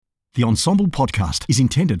The Ensemble podcast is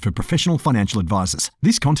intended for professional financial advisors.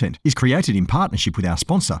 This content is created in partnership with our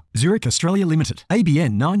sponsor, Zurich Australia Limited,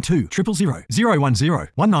 ABN 92 000 010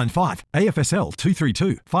 195 AFSL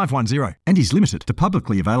 232 510, and is limited to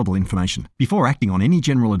publicly available information. Before acting on any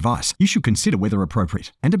general advice, you should consider whether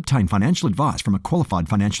appropriate and obtain financial advice from a qualified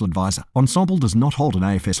financial advisor. Ensemble does not hold an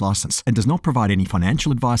AFS license and does not provide any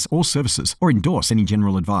financial advice or services or endorse any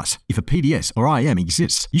general advice. If a PDS or IM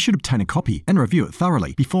exists, you should obtain a copy and review it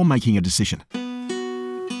thoroughly before making a decision.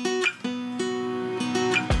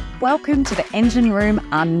 Welcome to the Engine Room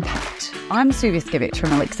Unpacked. I'm Sue Viskovich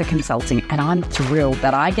from Elixir Consulting, and I'm thrilled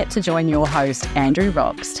that I get to join your host, Andrew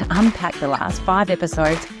Rocks, to unpack the last 5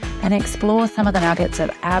 episodes and explore some of the nuggets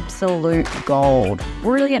of absolute gold.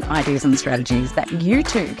 Brilliant ideas and strategies that you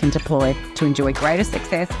too can deploy to enjoy greater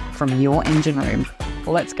success from your engine room.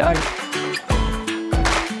 Let's go.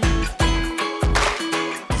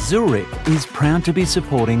 Zurich is proud to be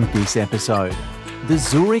supporting this episode. The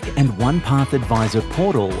Zurich and OnePath Advisor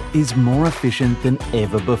portal is more efficient than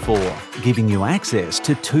ever before, giving you access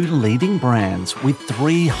to 2 leading brands with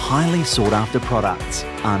 3 highly sought-after products,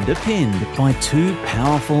 underpinned by 2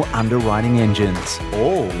 powerful underwriting engines,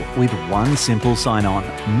 all with 1 simple sign-on,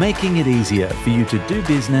 making it easier for you to do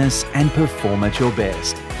business and perform at your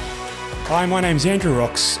best. Hi, my name's Andrew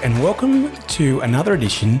Rocks, and welcome to another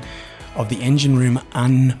edition of the Engine Room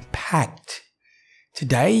Unpacked.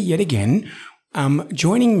 Today, yet again,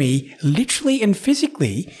 joining me literally and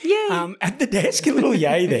physically at the desk, a little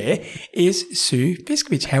yay there, is Sue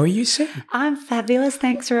Viskovich. How are you, Sue? I'm fabulous.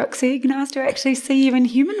 Thanks, Roxy. Nice to actually see you in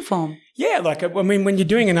human form. Yeah, when you're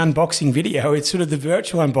doing an unboxing video, it's sort of the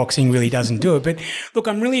virtual unboxing really doesn't do it. But look,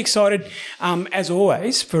 I'm really excited, as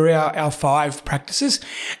always, for our 5 practices.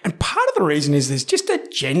 And part of the reason is there's just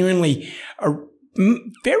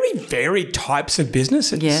very varied types of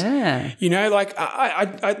businesses. Yeah. You know,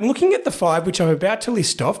 I'm looking at the 5, which I'm about to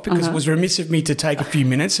list off because it was remiss of me to take a few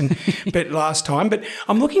minutes but last time. But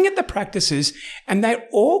I'm looking at the practices and they're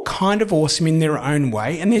all kind of awesome in their own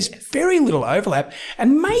way. And there's very little overlap.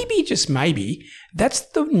 And maybe, just maybe, that's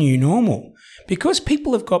the new normal. Because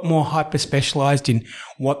people have got more hyper-specialised in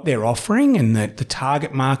what they're offering and the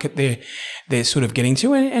target market they're sort of getting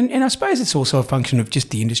to. And I suppose it's also a function of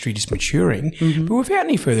just the industry just maturing. Mm-hmm. But without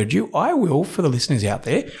any further ado, I will, for the listeners out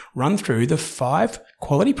there, run through the 5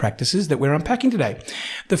 quality practices that we're unpacking today.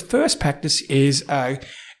 The first practice is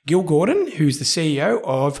Gil Gordon, who's the CEO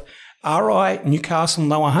of RI Newcastle and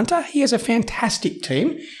Lower Hunter. He has a fantastic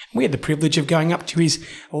team. We had the privilege of going up to his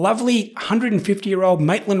lovely 150-year-old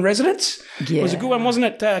Maitland residence. Yeah. It was a good one,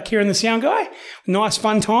 wasn't it, Kieran, the sound guy? Nice,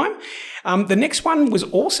 fun time. The next one was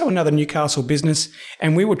also another Newcastle business,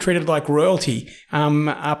 and we were treated like royalty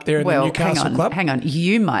up there in the Newcastle Club. Hang on.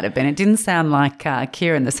 You might have been. It didn't sound like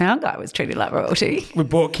Kieran, the sound guy, was treated like royalty. We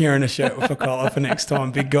bought Kieran a shirt for collar for next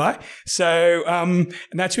time, big guy. So and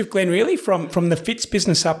that's with Glenn Reilly from the Fitz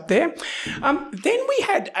business up there. Then we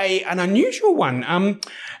had an unusual one.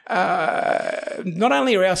 Not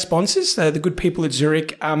only are our sponsors, the good people at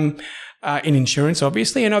Zurich, in insurance,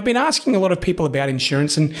 obviously, and I've been asking a lot of people about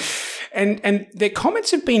insurance, and their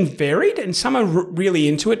comments have been varied, and some are really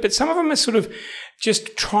into it, but some of them are sort of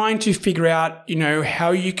just trying to figure out, you know,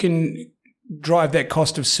 how you can drive that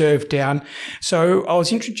cost of serve down. So I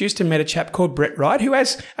was introduced and met a chap called Brett Wright, who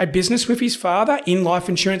has a business with his father in life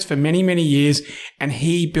insurance for many, many years, and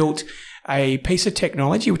he built a piece of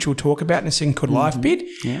technology, which we'll talk about in a second, called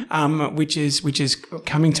LifeBid, which is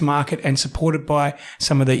coming to market and supported by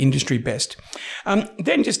some of the industry best.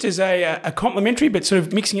 Then just as a complimentary, but sort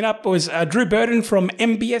of mixing it up, was Drew Burden from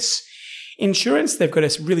MBS Insurance. They've got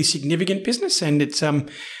a really significant business, and it's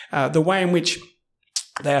the way in which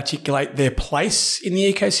they articulate their place in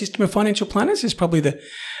the ecosystem of financial planners is probably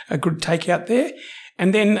a good take out there.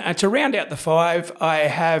 And then to round out the 5, I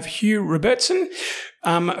have Hugh Robertson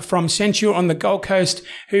from Censure on the Gold Coast,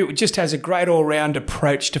 who just has a great all-round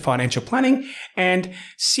approach to financial planning. And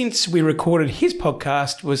since we recorded his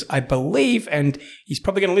podcast was, I believe, and he's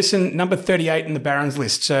probably going to listen, number 38 in the Barron's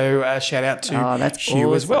list. So shout out to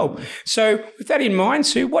Hugh as well. So with that in mind,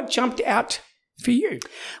 Sue, what jumped out for you?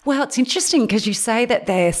 Well, it's interesting because you say that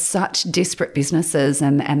they're such disparate businesses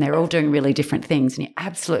and they're all doing really different things, and you're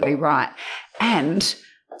absolutely right. And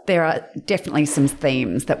there are definitely some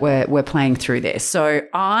themes that we're playing through there. So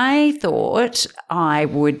I thought I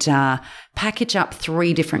would package up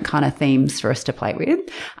 3 different kind of themes for us to play with.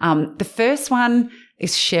 The first one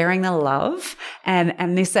is sharing the love.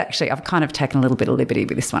 And this actually, I've kind of taken a little bit of liberty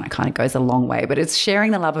with this one. It kind of goes a long way, but it's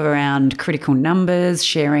sharing the love around critical numbers,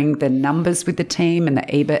 sharing the numbers with the team and the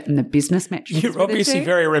EBIT and the business metrics. You're obviously a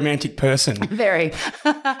very romantic person. Very.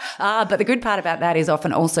 But the good part about that is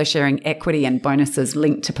often also sharing equity and bonuses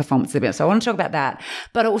linked to performance of the business. So I want to talk about that,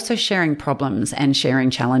 but also sharing problems and sharing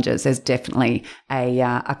challenges. There's definitely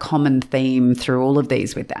a common theme through all of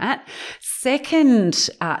these with that. Second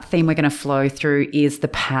theme we're going to flow through is the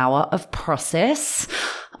power of process.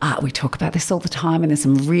 We talk about this all the time, and there's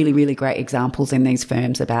some really, really great examples in these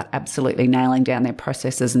firms about absolutely nailing down their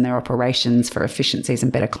processes and their operations for efficiencies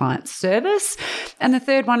and better client service. And the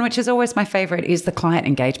third one, which is always my favorite, is the client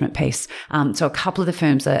engagement piece. So a couple of the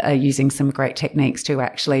firms are using some great techniques to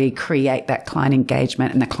actually create that client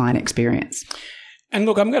engagement and the client experience. And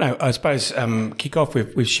look, I'm going to, I suppose, kick off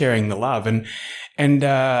with sharing the love, and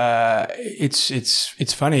it's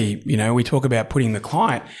funny, we talk about putting the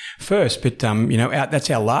client first, but that's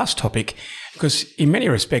our last topic, because in many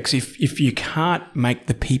respects, if you can't make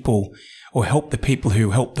the people or help the people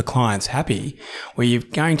who help the clients happy, well, you're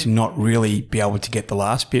going to not really be able to get the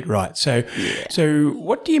last bit right. So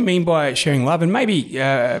what do you mean by sharing love? And maybe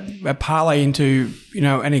a parlay into,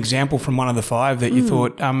 an example from one of the five that you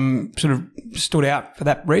thought sort of stood out for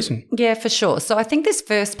that reason. Yeah, for sure. So I think this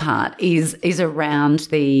first part is around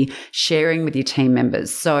the sharing with your team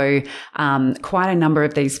members. So quite a number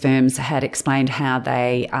of these firms had explained how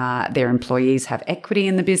their employees have equity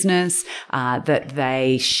in the business, that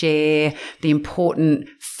they share the important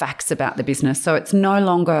facts about the business. So it's no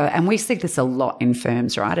longer, and we see this a lot in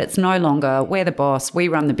firms, right? It's no longer, we're the boss, we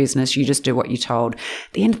run the business, you just do what you're told.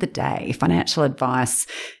 At the end of the day, financial advice,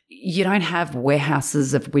 you don't have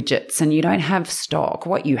warehouses of widgets and you don't have stock.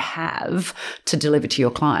 What you have to deliver to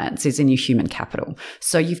your clients is in your human capital.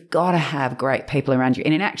 So you've got to have great people around you.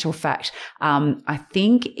 And in actual fact, I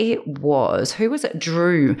think it was, who was it?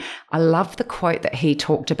 Drew. I love the quote that he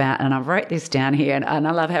talked about, and I wrote this down here, and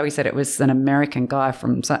I love how he said it was an American guy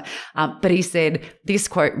but he said this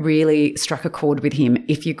quote really struck a chord with him.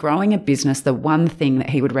 If you're growing a business, the one thing that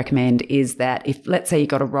he would recommend is that if, let's say you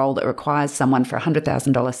got a role that requires someone for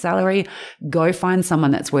 $100,000 salary, go find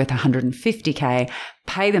someone that's worth $150K,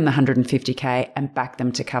 pay them the $150K and back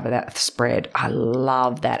them to cover that spread. I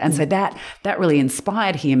love that. And so that really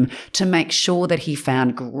inspired him to make sure that he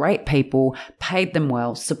found great people, paid them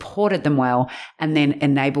well, supported them well, and then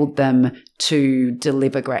enabled them to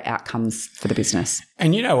deliver great outcomes for the business.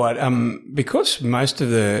 And you know what? Because most of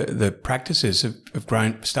the practices have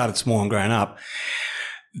started small and grown up,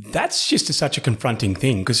 that's just such a confronting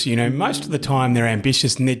thing, because, most of the time they're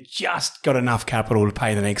ambitious and they've just got enough capital to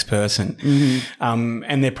pay the next person. Mm-hmm.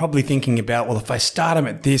 And they're probably thinking about, well, if I start them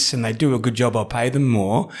at this and they do a good job, I'll pay them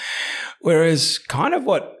more. Whereas kind of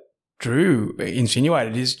what Drew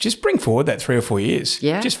insinuated is just bring forward that 3 or 4 years.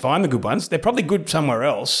 Yeah. Just find the good ones. They're probably good somewhere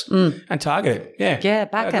else and target it. Yeah. Yeah,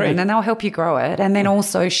 back them, and then they'll help you grow it. And then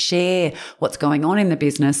also share what's going on in the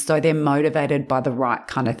business so they're motivated by the right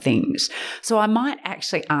kind of things. So I might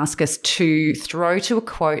actually ask us to throw to a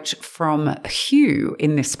quote from Hugh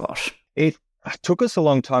in this spot. It took us a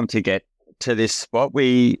long time to get to this spot.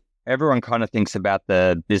 Everyone kind of thinks about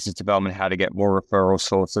the business development, how to get more referral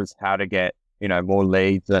sources, how to get more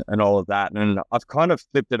leads and all of that. And I've kind of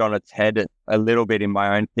flipped it on its head a little bit in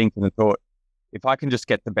my own thinking and thought, if I can just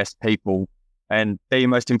get the best people, and they're your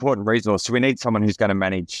most important resource, so we need someone who's going to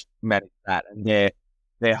manage that and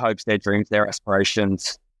their hopes, their dreams, their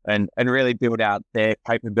aspirations, and really build out their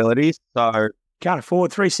capabilities. So can't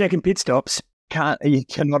afford 3-second pit stops. You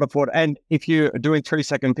cannot afford. And if you're doing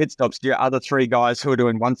 3-second pit stops, your other 3 guys who are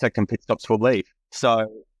doing 1-second pit stops will leave. So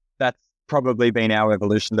that's probably been our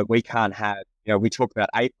evolution, that we can't have. We talk about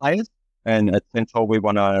 8 players, and at Central, we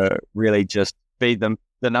want to really just be the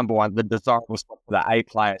number one, the desirable spot for the 8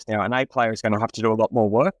 players. Now, an 8 player is going to have to do a lot more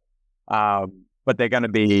work, but they're going to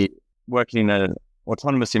be working in an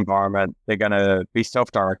autonomous environment. They're going to be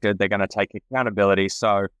self-directed. They're going to take accountability.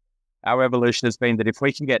 So our evolution has been that if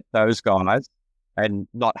we can get those guys and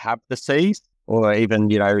not have the C's, or even,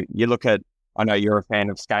 you look at, I know you're a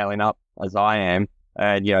fan of scaling up as I am,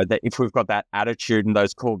 and that if we've got that attitude and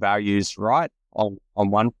those core values right on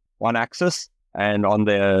one axis, and on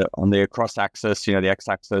the cross axis, the X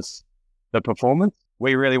axis, the performance,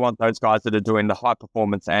 we really want those guys that are doing the high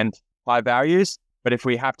performance and high values. But if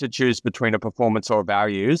we have to choose between a performance or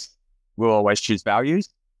values, we'll always choose values,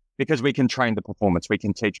 because we can train the performance, we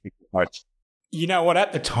can teach people coach. You know what?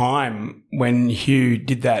 At the time when Hugh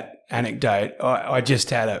did that anecdote, I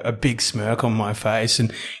just had a big smirk on my face,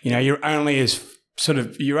 and you're only as sort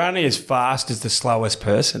of, you're only as fast as the slowest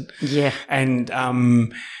person. Yeah. And,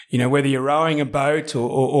 whether you're rowing a boat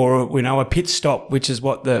or a pit stop, which is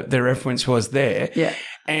what the reference was there. Yeah.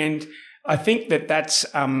 And I think that's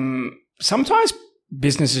sometimes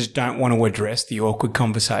businesses don't want to address the awkward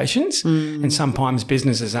conversations, and sometimes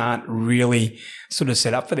businesses aren't really sort of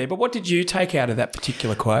set up for that. But what did you take out of that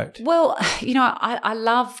particular quote? Well, I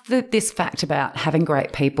love this fact about having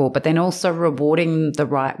great people, but then also rewarding the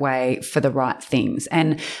right way for the right things.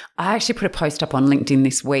 And I actually put a post up on LinkedIn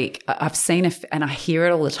this week. I've seen and I hear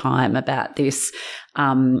it all the time about this.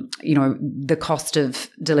 The cost of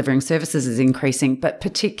delivering services is increasing, but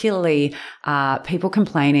particularly people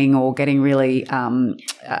complaining or getting really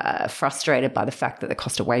frustrated by the fact that the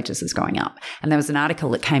cost of wages is going up. And there was an article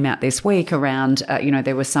that came out this week around,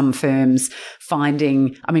 there were some firms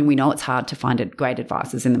finding, we know it's hard to find great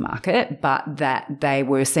advisors in the market, but that they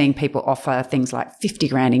were seeing people offer things like 50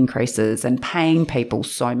 grand increases and paying people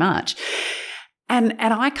so much. And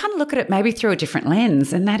I kind of look at it maybe through a different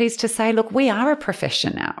lens, and that is to say, look, we are a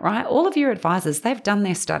profession now, right? All of your advisors, they've done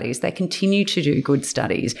their studies. They continue to do good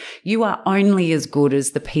studies. You are only as good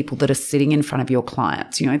as the people that are sitting in front of your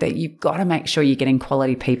clients, that you've got to make sure you're getting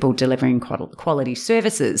quality people delivering quality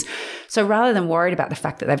services. So rather than worried about the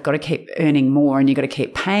fact that they've got to keep earning more and you've got to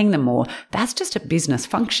keep paying them more, that's just a business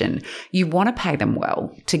function. You want to pay them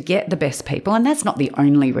well to get the best people, and that's not the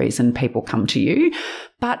only reason people come to you.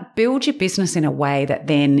 But build your business in a way that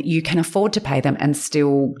then you can afford to pay them and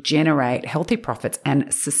still generate healthy profits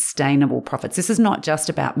and sustainable profits. This is not just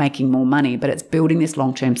about making more money, but it's building this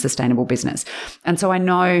long-term sustainable business. And so I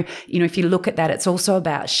know, if you look at that, it's also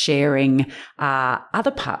about sharing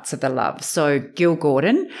other parts of the love. So Gil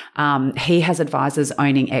Gordon, he has advisors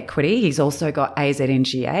owning equity. He's also got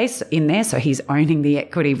AZNGA in there. So he's owning the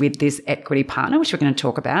equity with this equity partner, which we're going to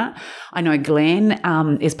talk about. I know Glenn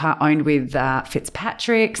is part owned with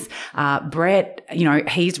Fitzpatrick. Brett,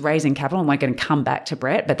 he's raising capital, and we're going to come back to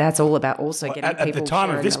Brett, but that's all about also getting people at the time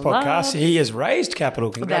of this podcast, he has raised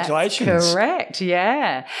capital. Congratulations. That's correct,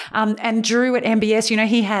 yeah. And Drew at MBS,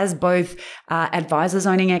 he has both advisors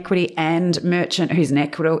owning equity and Merchant, who's an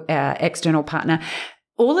external partner.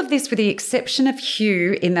 All of this with the exception of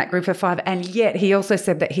Hugh in that group of 5, and yet he also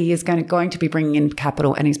said that he is going to be bringing in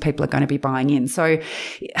capital and his people are going to be buying in. So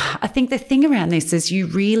I think the thing around this is you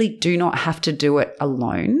really do not have to do it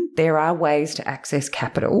alone. There are ways to access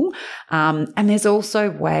capital, and there's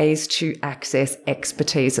also ways to access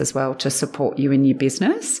expertise as well to support you in your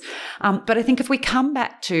business. But I think if we come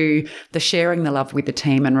back to the sharing the love with the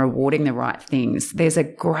team and rewarding the right things, there's a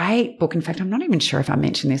great book. In fact, I'm not even sure if I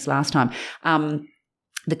mentioned this last time.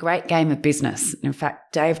 The Great Game of Business. In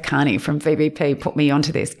fact, Dave Carney from VBP put me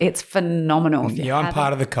onto this. It's phenomenal. Yeah, I'm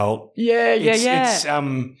part of the cult. Yeah.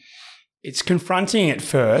 It's confronting at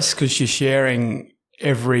first because you're sharing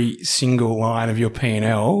every single line of your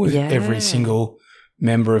P&L with every single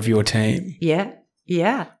member of your team. Yeah.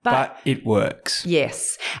 But it works.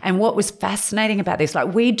 Yes. And what was fascinating about this,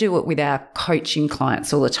 we do it with our coaching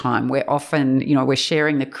clients all the time. We're often, we're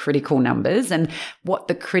sharing the critical numbers, and what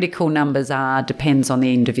the critical numbers are depends on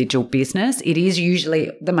the individual business. It is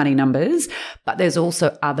usually the money numbers, but there's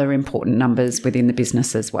also other important numbers within the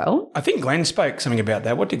business as well. I think Glenn spoke something about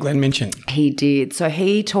that. What did Glenn mention? He did. So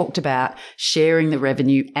he talked about sharing the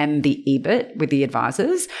revenue and the EBIT with the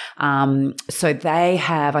advisors. So they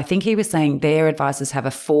have, I think he was saying their advisors have a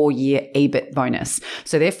 4-year EBIT bonus.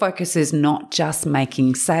 So their focus is not just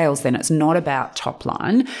making sales, then it's not about top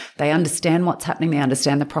line. They understand what's happening. They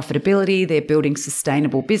understand the profitability. They're building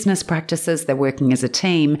sustainable business practices. They're working as a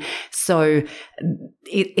team. So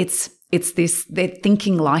it's this, they're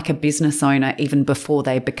thinking like a business owner even before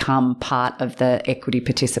they become part of the equity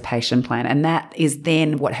participation plan. And that is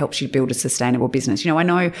then what helps you build a sustainable business. I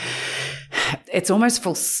know it's almost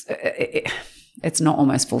it's not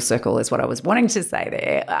almost full circle is what I was wanting to say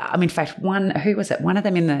there. In fact, one of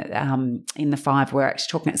them in the 5 were actually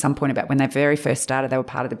talking at some point about when they very first started, they were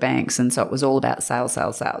part of the banks. And so it was all about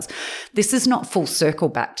sales. This is not full circle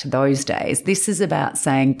back to those days. This is about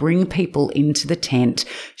saying, bring people into the tent,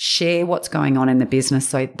 share what's going on in the business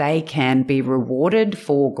so they can be rewarded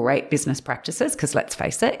for great business practices. Because let's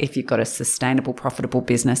face it, if you've got a sustainable, profitable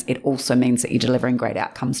business, it also means that you're delivering great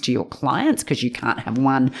outcomes to your clients, because you can't have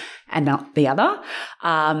one and not the other.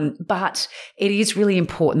 But it is really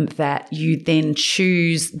important that you then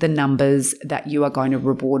choose the numbers that you are going to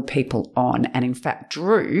reward people on. And in fact,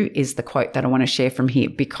 Drew is the quote that I want to share from here,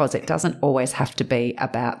 because it doesn't always have to be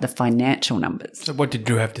about the financial numbers. So what did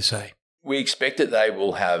Drew have to say? We expect that they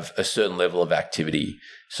will have a certain level of activity.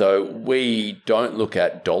 So we don't look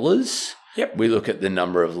at dollars. Yep. We look at the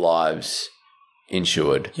number of lives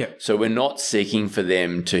insured. Yep. So we're not seeking for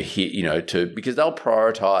them to hit, because they'll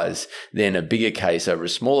prioritize then a bigger case over a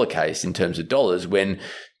smaller case in terms of dollars, when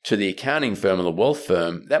to the accounting firm or the wealth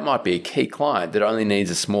firm, that might be a key client that only needs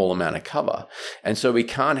a small amount of cover. And so we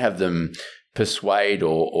can't have them persuade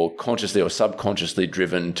or consciously or subconsciously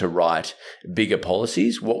driven to write bigger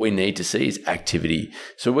policies. What we need to see is activity.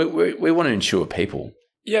 So we want to insure people.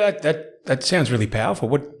 Yeah, that sounds really powerful.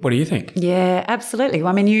 What do you think? Yeah, absolutely.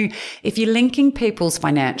 Well, I mean, if you're linking people's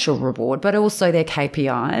financial reward, but also their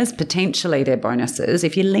KPIs, potentially their bonuses,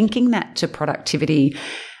 if you're linking that to productivity,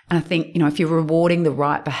 and I think, if you're rewarding the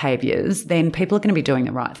right behaviors, then people are going to be doing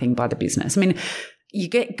the right thing by the business. I mean, you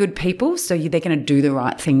get good people, so they're going to do the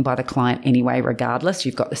right thing by the client anyway, regardless.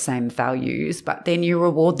 You've got the same values, but then you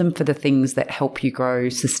reward them for the things that help you grow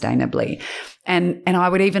sustainably. And I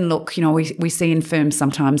would even look, we see in firms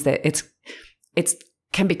sometimes that it's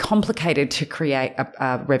can be complicated to create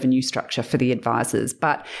a revenue structure for the advisors.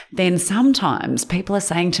 But then sometimes people are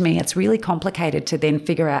saying to me, it's really complicated to then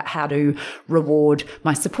figure out how to reward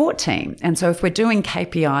my support team. And so if we're doing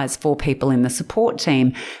KPIs for people in the support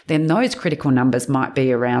team, then those critical numbers might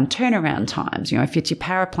be around turnaround times. If it's your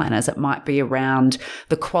power planners, it might be around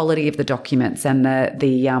the quality of the documents and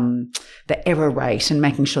the error rate, and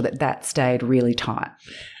making sure that stayed really tight.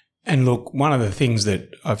 And look, one of the things that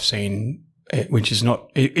I've seen, which is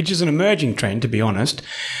an emerging trend, to be honest,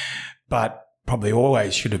 but probably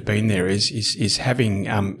always should have been there, is having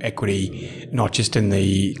equity not just in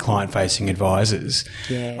the client-facing advisors.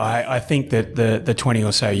 Yeah. I think that the 20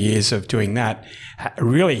 or so years of doing that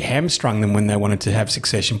really hamstrung them when they wanted to have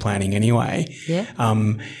succession planning anyway. Yeah.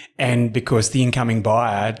 And because the incoming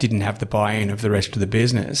buyer didn't have the buy-in of the rest of the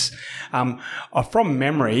business. From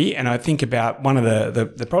memory, and I think about one of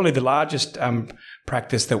the probably the largest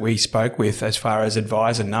practice that we spoke with as far as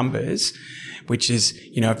advisor numbers, which is,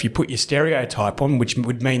 if you put your stereotype on, which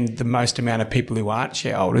would mean the most amount of people who aren't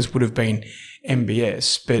shareholders would have been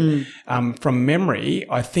MBS. But from memory,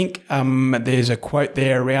 I think there's a quote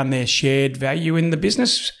there around their shared value in the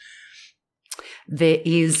business. There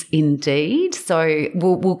is indeed. So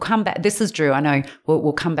we'll come back. This is Drew. I know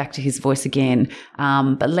we'll come back to his voice again.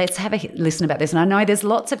 But let's have a listen about this. And I know there's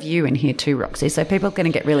lots of you in here too, Roxy. So people are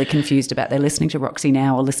going to get really confused about they're listening to Roxy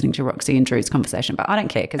now or listening to Roxy and Drew's conversation. But I don't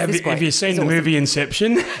care because have you seen the movie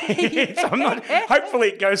Inception? Hopefully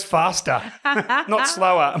it goes faster, not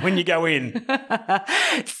slower when you go in.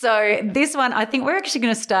 So this one, I think we're actually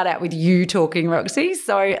going to start out with you talking, Roxy.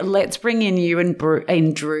 So let's bring in you and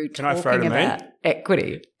Drew talking I throw to about me?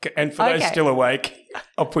 Equity. And for those still awake,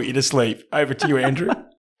 I'll put you to sleep. Over to you, Andrew.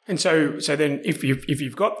 And so then if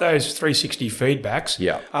you've got those 360 feedbacks,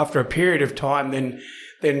 after a period of time, then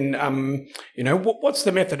what's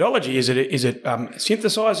the methodology? Is it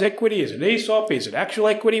synthesized equity? Is it ESOP? Is it actual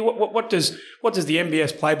equity? What does the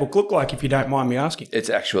MBS playbook look like, if you don't mind me asking? It's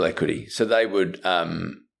actual equity. So they would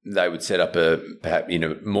set up perhaps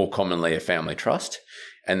more commonly a family trust,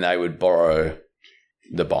 and they would borrow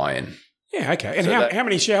the buy-in. Yeah, okay. And so how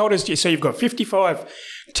many shareholders do you? So you've got 55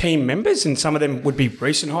 team members, and some of them would be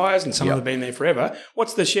recent hires, and some of them have been there forever.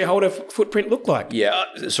 What's the shareholder footprint look like? Yeah,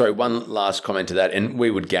 sorry, one last comment to that, and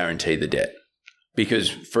we would guarantee the debt. Because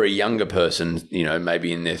for a younger person,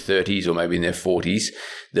 maybe in their 30s or maybe in their 40s,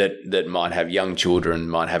 that might have young children,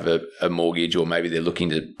 might have a mortgage, or maybe they're looking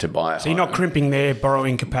to buy a home. So you're not crimping their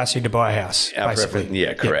borrowing capacity to buy a house, basically.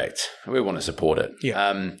 Yeah, correct. Yep. We want to support it.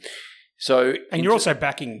 Yeah. And you're also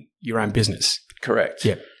backing your own business. Correct.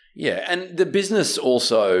 Yeah. Yeah. And the business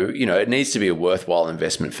also, it needs to be a worthwhile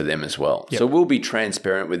investment for them as well. Yep. So we'll be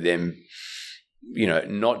transparent with them,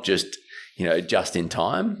 not just, just in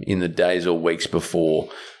time in the days or weeks before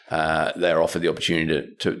they're offered the opportunity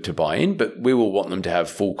to buy in, but we will want them to have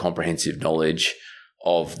full comprehensive knowledge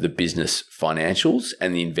of the business financials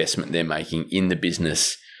and the investment they're making in the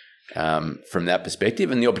business from that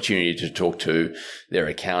perspective, and the opportunity to talk to their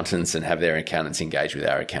accountants and have their accountants engage with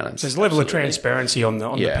our accountants. There's a level of transparency on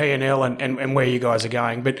the P&L and where you guys are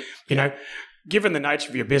going. But, given the nature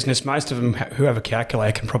of your business, most of them who have a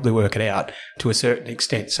calculator can probably work it out to a certain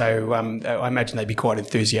extent. So I imagine they'd be quite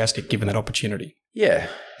enthusiastic given that opportunity. Yeah.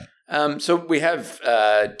 So we have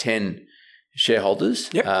 10 shareholders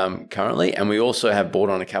currently, and we also have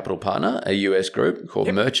brought on a capital partner, a US group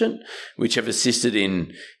called Merchant, which have assisted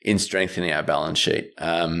in strengthening our balance sheet.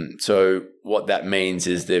 So what that means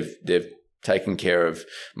is they've taken care of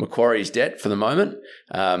Macquarie's debt for the moment,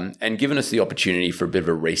 and given us the opportunity for a bit of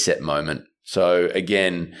a reset moment. So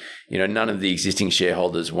again, none of the existing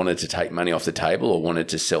shareholders wanted to take money off the table or wanted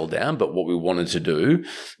to sell down, but what we wanted to do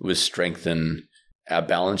was strengthen our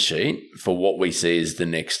balance sheet for what we see as the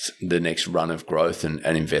next run of growth and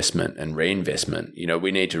investment and reinvestment.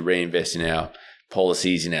 We need to reinvest in our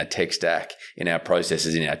policies, in our tech stack, in our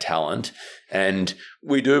processes, in our talent. And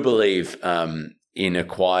we do believe in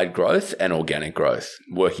acquired growth and organic growth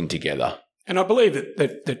working together. And I believe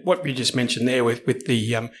that what you just mentioned there with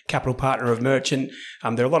the capital partner of Merchant,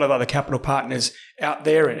 there are a lot of other capital partners out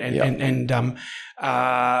there, and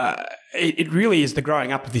it really is the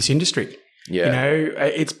growing up of this industry. Yeah.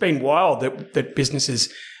 It's been wild that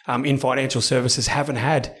businesses in financial services haven't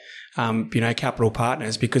had capital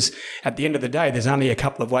partners, because at the end of the day, there's only a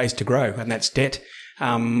couple of ways to grow, and that's debt.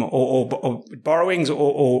 Or borrowings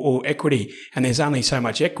or equity, and there's only so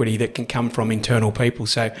much equity that can come from internal people.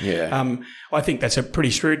 So, I think that's a pretty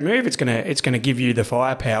shrewd move. It's gonna give you the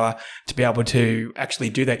firepower to be able to actually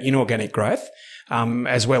do that inorganic growth,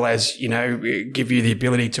 as well as give you the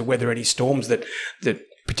ability to weather any storms that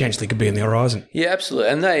potentially could be in the horizon. Yeah,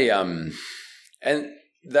 absolutely. And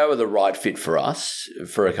they were the right fit for us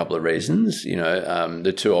for a couple of reasons.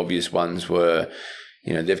 The two obvious ones were,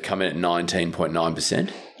 they've come in at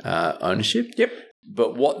 19.9% ownership. Yep.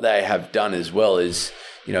 But what they have done as well is,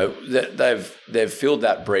 they've filled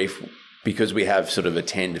that brief because we have sort of a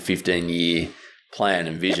 10 to 15 year plan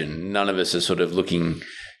and vision. None of us are sort of looking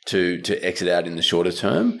to exit out in the shorter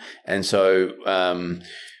term. And so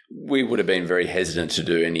we would have been very hesitant to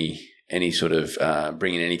do any sort of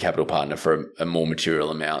bring in any capital partner for a more material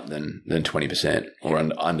amount than 20% or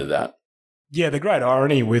under that. Yeah, the great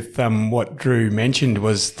irony with what Drew mentioned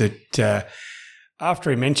was that after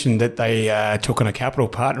he mentioned that they took on a capital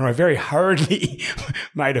partner, I very hurriedly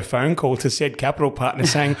made a phone call to said capital partner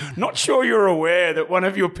saying, not sure you're aware that one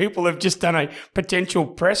of your people have just done a potential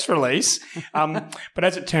press release. But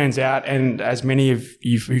as it turns out, and as many of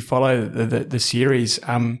you who follow the series,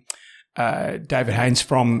 David Haynes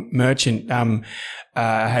from Merchant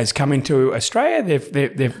has come into Australia.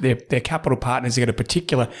 Their capital partners have got a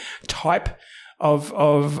particular type of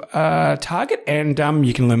target, and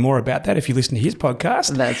you can learn more about that if you listen to his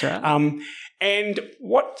podcast. That's right. And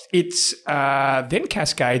what it's then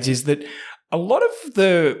cascades is that a lot of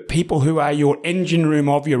the people who are your engine room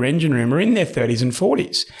of your engine room are in their 30s and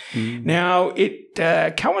 40s. Now,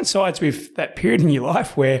 it coincides with that period in your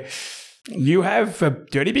life where you have a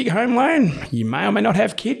dirty big home loan. You may or may not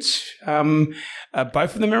have kids.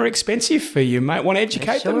 Both of them are expensive. You might want to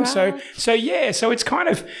educate them. So it's kind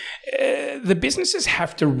of the businesses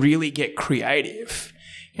have to really get creative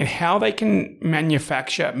in how they can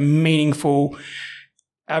manufacture meaningful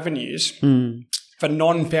avenues for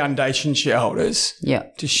non-foundation shareholders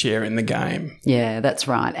to share in the game. Yeah, that's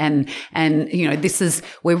right. And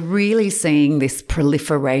we're really seeing this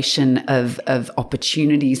proliferation of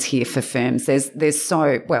opportunities here for firms. There's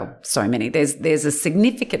so many. There's a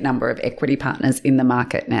significant number of equity partners in the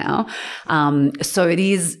market now. So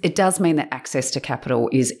it does mean that access to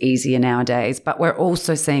capital is easier nowadays, but we're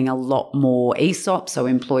also seeing a lot more ESOPs, so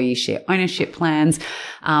employee share ownership plans.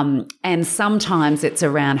 And sometimes it's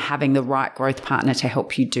around having the right growth partner to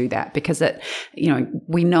help you do that, because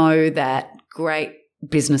we know that great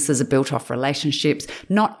businesses are built off relationships,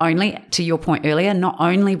 not only, to your point earlier, not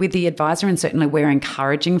only with the advisor, and certainly we're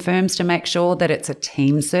encouraging firms to make sure that it's a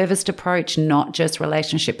team serviced approach, not just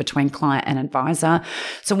relationship between client and advisor.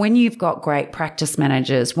 So when you've got great practice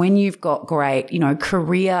managers, when you've got great,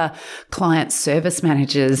 career client service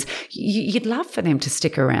managers, you'd love for them to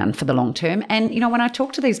stick around for the long term. And, when I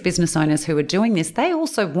talk to these business owners who are doing this, they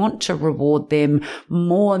also want to reward them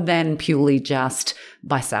more than purely just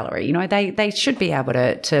by salary. They should be able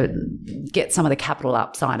to get some of the capital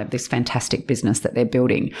upside of this fantastic business that they're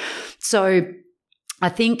building. So I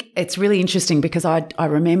think it's really interesting because I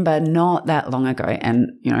remember not that long ago, and,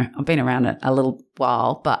 I've been around it a little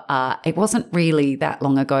while, but it wasn't really that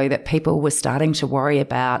long ago that people were starting to worry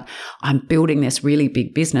about, I'm building this really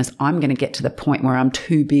big business. I'm going to get to the point where I'm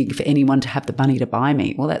too big for anyone to have the money to buy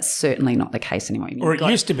me. Well, that's certainly not the case anymore. Or it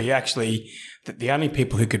used to be actually that the only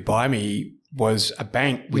people who could buy me was a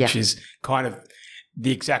bank, which is kind of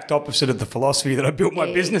the exact opposite of the philosophy that I built my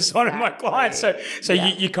business on and my clients. So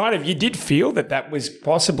you did feel that was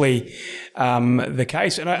possibly the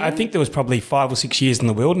case. And I think there was probably 5 or 6 years in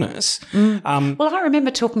the wilderness. Well, I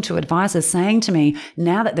remember talking to advisors saying to me,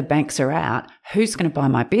 now that the banks are out, who's going to buy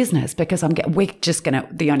my business? Because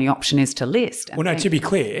the only option is to list. Well, no, to be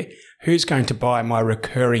clear, who's going to buy my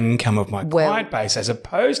recurring income of my client base as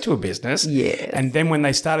opposed to a business? Yes. And then when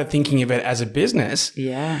they started thinking of it as a business,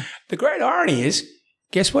 the great irony is,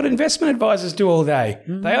 guess what investment advisors do all day?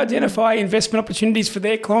 They identify investment opportunities for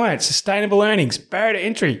their clients, sustainable earnings, barrier to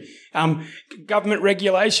entry, government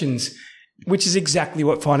regulations, Which is exactly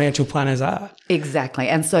what financial planners are. Exactly.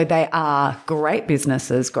 And so they are great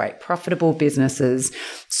businesses, great profitable businesses.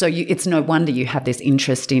 So it's no wonder you have this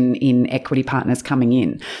interest in equity partners coming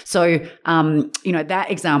in. So, that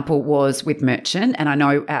example was with Merchant. And I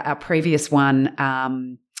know our previous one,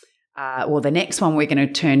 the next one we're going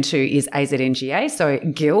to turn to is AZNGA. So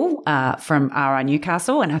Gil from RI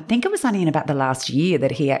Newcastle. And I think it was only in about the last year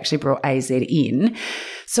that he actually brought AZ in.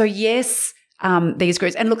 So yes, these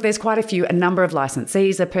groups, and look, there's quite a number of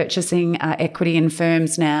licensees are purchasing equity in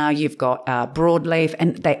firms now. You've got Broadleaf,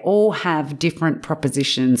 and they all have different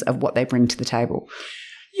propositions of what they bring to the table.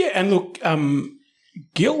 Yeah, and look,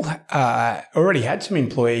 Gil already had some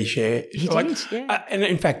employee share. He did, yeah. And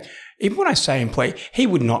in fact, even when I say employee, he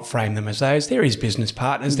would not frame them as those. They're his business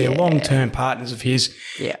partners. They're long-term partners of his.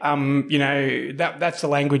 Yeah. That's the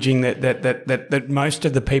languaging that most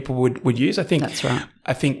of the people would use. I think that's right.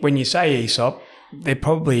 I think when you say ESOP, they're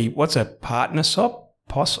probably, what's a partner SOP?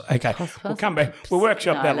 Okay, we'll come back. We'll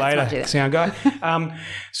workshop that later, sound guy.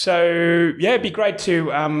 It'd be great to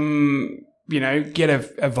get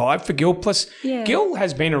a vibe for Gil. Plus, Gil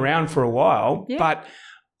has been around for a while, but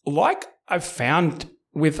like I've found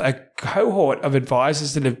with a cohort of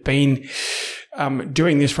advisors that have been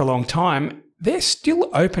doing this for a long time, they're still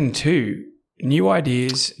open to new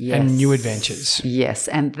ideas and new adventures. Yes,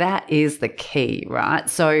 and that is the key, right?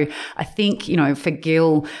 So I think, for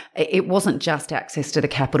Gil, it wasn't just access to the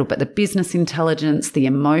capital, but the business intelligence, the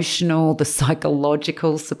emotional, the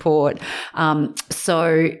psychological support.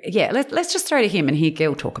 Let's just throw to him and hear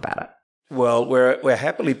Gil talk about it. Well, we're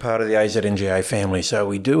happily part of the AZNGA family, so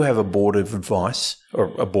we do have a board of advice,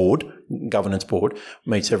 or a governance board,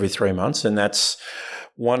 meets every 3 months, and that's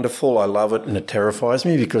wonderful. I love it, and it terrifies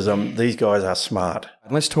me because these guys are smart.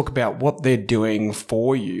 Let's talk about what they're doing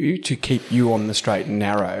for you to keep you on the straight and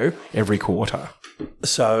narrow every quarter.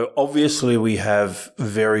 So obviously we have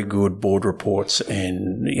very good board reports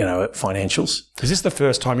and, financials. Is this the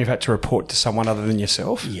first time you've had to report to someone other than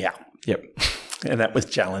yourself? Yeah. Yep. And that was a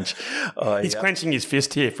challenge. He's clenching his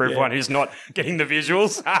fist here for everyone who's not getting the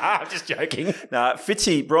visuals. I'm just joking. No,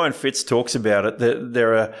 Brian Fitz talks about it.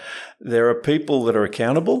 There are people that are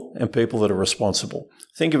accountable and people that are responsible.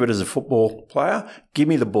 Think of it as a football player. Give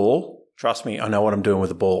me the ball. Trust me, I know what I'm doing with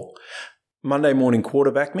the ball. Monday morning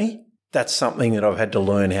quarterback me. That's something that I've had to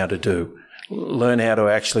learn how to do. Learn how to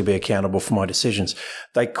actually be accountable for my decisions.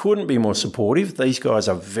 They couldn't be more supportive. These guys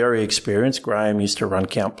are very experienced. Graham used to run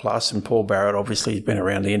Count Plus, and Paul Barrett obviously has been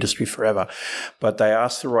around the industry forever. But they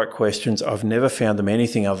ask the right questions. I've never found them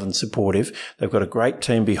anything other than supportive. They've got a great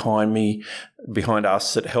team behind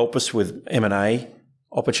us that help us with M&A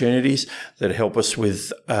opportunities, that help us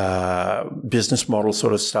with business model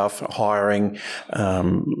sort of stuff, hiring,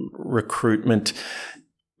 recruitment,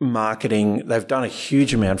 marketing. They've done a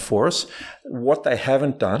huge amount for us. What they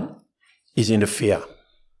haven't done is interfere.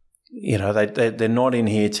 They're not in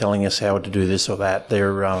here telling us how to do this or that.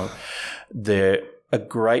 They're a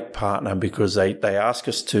great partner because they ask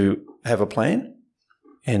us to have a plan,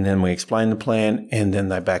 and then we explain the plan, and then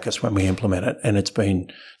they back us when we implement it. And it's been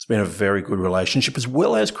a very good relationship, as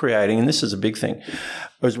well as creating, and this is a big thing,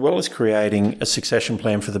 as well as creating a succession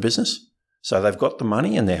plan for the business. So they've got the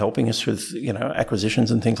money and they're helping us with, acquisitions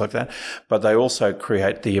and things like that. But they also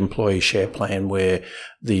create the employee share plan where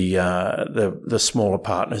the smaller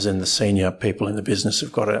partners and the senior people in the business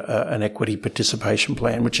have got an equity participation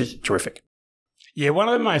plan, which is terrific. Yeah, one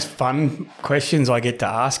of the most fun questions I get to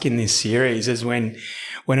ask in this series is when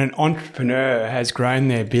an entrepreneur has grown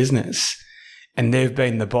their business and they've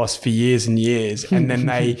been the boss for years and years, and then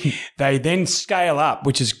they then scale up,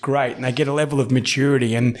 which is great, and they get a level of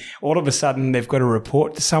maturity, and all of a sudden they've got to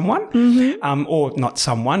report to someone, or not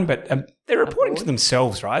someone, but they're reporting to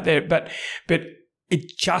themselves, right? But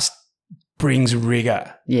it just brings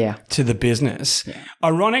rigor to the business. Yeah.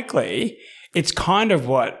 Ironically, it's kind of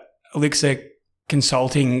what Elixir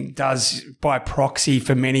Consulting does by proxy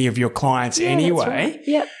for many of your clients anyway. Right.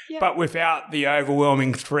 Yep. But without the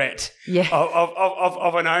overwhelming threat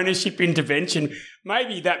of an ownership intervention.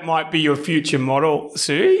 Maybe that might be your future model,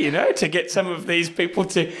 Sue, to get some of these people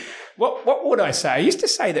to – what would I say? I used to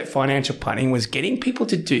say that financial planning was getting people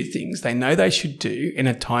to do things they know they should do in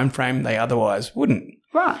a time frame they otherwise wouldn't.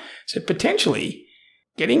 Right. So potentially –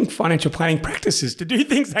 getting financial planning practices to do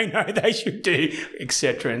things they know they should do, et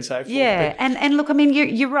cetera, and so forth. Yeah, and look, I mean,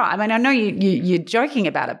 you're right. I mean, I know you're joking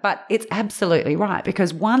about it, but it's absolutely right,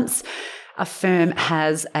 because once a firm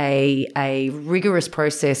has a rigorous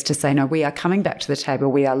process to say, no, we are coming back to the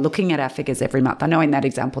table. We are looking at our figures every month. I know in that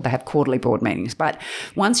example, they have quarterly board meetings, but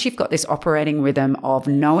once you've got this operating rhythm of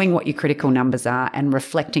knowing what your critical numbers are and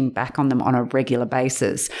reflecting back on them on a regular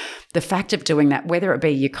basis, the fact of doing that, whether it be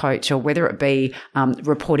your coach or whether it be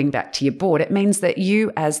reporting back to your board, it means that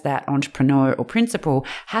you as that entrepreneur or principal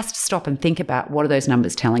has to stop and think about what are those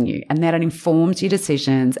numbers telling you. And that informs your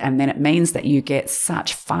decisions. And then it means that you get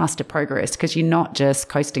such faster progress because you're not just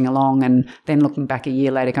coasting along and then looking back a year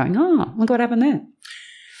later going, oh, look what happened there.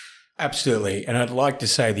 Absolutely. And I'd like to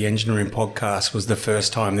say the Engine Room podcast was the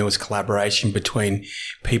first time there was collaboration between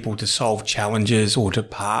people to solve challenges or to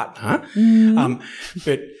partner.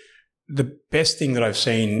 But the best thing that I've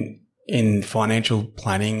seen in financial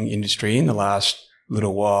planning industry in the last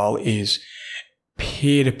little while is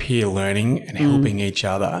peer-to-peer learning and helping each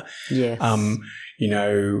other. Yes.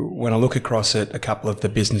 When I look across at a couple of the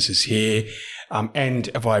businesses here, and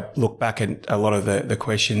if I look back at a lot of the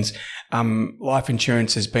questions, life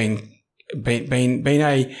insurance has been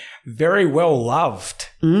a very well loved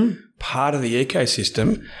part of the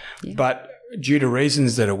ecosystem, but due to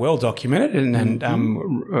reasons that are well documented and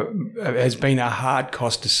has been a hard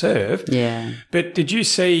cost to serve. Yeah. But did you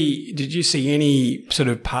see any sort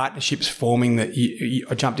of partnerships forming that you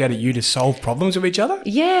jumped out at you to solve problems with each other?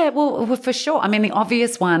 Yeah, well, for sure. I mean, the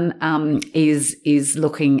obvious one is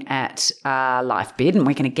looking at life bid, and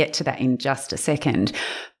we're going to get to that in just a second.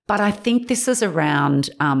 But I think this is around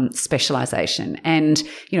specialisation. And,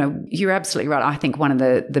 you're absolutely right. I think one of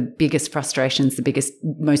the biggest frustrations, the biggest,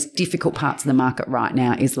 most difficult parts of the market right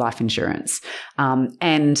now is life insurance.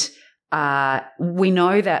 And we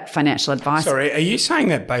know that financial advice... Sorry, are you saying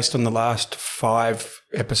that based on the last 5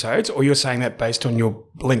 episodes, or you're saying that based on your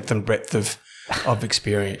length and breadth of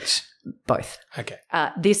experience? Both. Okay.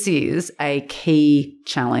 This is a key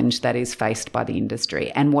challenge that is faced by the industry.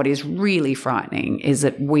 And what is really frightening is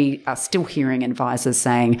that we are still hearing advisors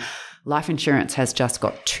saying life insurance has just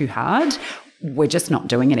got too hard. We're just not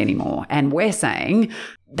doing it anymore. And we're saying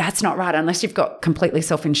that's not right unless you've got completely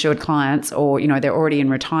self-insured clients or, they're already in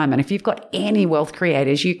retirement. If you've got any wealth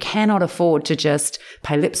creators, you cannot afford to just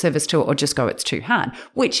pay lip service to it or just go, it's too hard,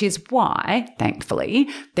 which is why, thankfully,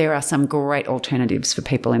 there are some great alternatives for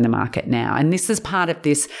people in the market now. And this is part of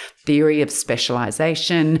this theory of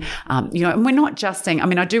specialization. And we're not just saying,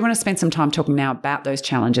 I do want to spend some time talking now about those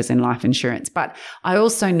challenges in life insurance, but I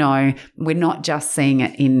also know we're not just seeing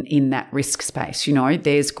it in that risk space.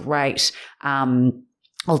 There's great,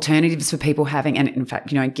 alternatives for people having, and in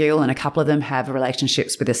fact, Gil and a couple of them have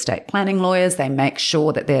relationships with estate planning lawyers. They make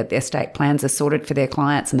sure that their estate plans are sorted for their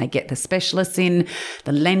clients and they get the specialists in.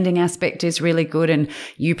 The lending aspect is really good. And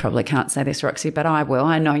you probably can't say this, Roxy, but I will.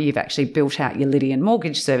 I know you've actually built out your Lydian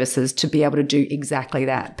mortgage services to be able to do exactly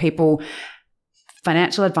that.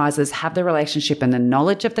 Financial advisors have the relationship and the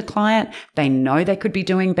knowledge of the client. They know they could be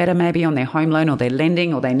doing better maybe on their home loan or their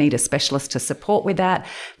lending, or they need a specialist to support with that.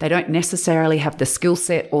 They don't necessarily have the skill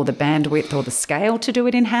set or the bandwidth or the scale to do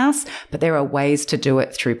it in-house, but there are ways to do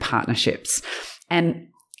it through partnerships. And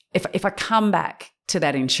if I come back to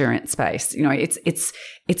that insurance space,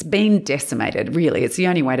 it's been decimated, really. It's the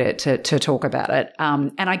only way to talk about it.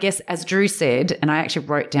 And I guess, as Drew said, and I actually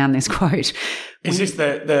wrote down this quote. Is this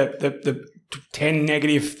the 10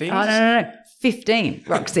 negative things? Oh, no. 15,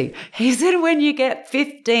 Roxy. He said when you get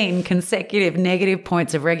 15 consecutive negative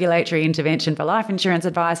points of regulatory intervention for life insurance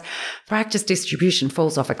advice, practice distribution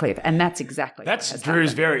falls off a cliff. And that's exactly That's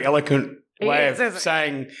Drew's very eloquent way of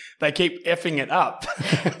saying they keep effing it up.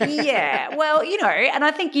 Yeah. Well, and I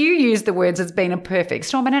think you used the words it's been a perfect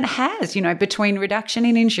storm, and it has, between reduction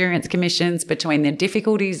in insurance commissions, between the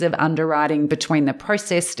difficulties of underwriting, between the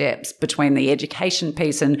process steps, between the education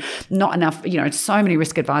piece and not enough, so many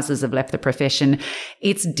risk advisors have left the profession.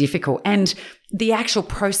 It's difficult. And the actual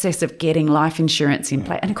process of getting life insurance in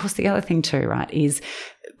place. And of course, the other thing too, right, is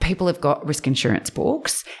people have got risk insurance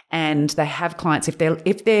books and they have clients, if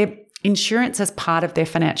they're insurance as part of their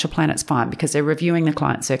financial plan, it's fine because they're reviewing the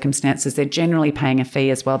client's circumstances. They're generally paying a fee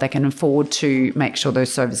as well. They can afford to make sure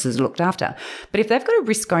those services are looked after. But if they've got a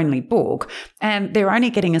risk-only book and they're only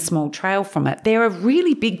getting a small trail from it, there are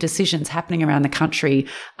really big decisions happening around the country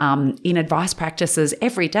in advice practices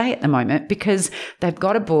every day at the moment because they've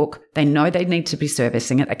got a book. They know they need to be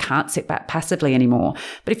servicing it. They can't sit back passively anymore.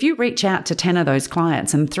 But if you reach out to 10 of those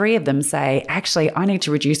clients and 3 of them say, actually, I need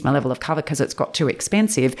to reduce my level of cover because it's got too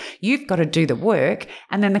expensive, you've got to do the work,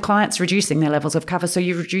 and then the client's reducing their levels of cover, so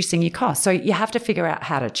you're reducing your costs. So you have to figure out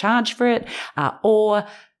how to charge for it or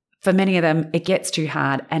for many of them, it gets too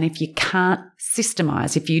hard. And if you can't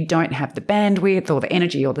systemize, if you don't have the bandwidth or the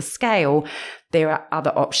energy or the scale, there are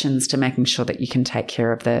other options to making sure that you can take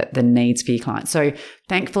care of the needs for your clients. So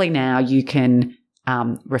thankfully now you can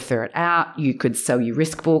refer it out. You could sell your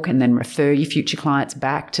risk book and then refer your future clients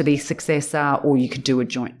back to the successor, or you could do a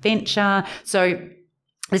joint venture. So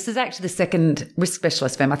this is actually the second risk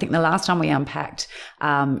specialist firm. I think the last time we unpacked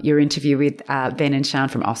your interview with Ben and Sean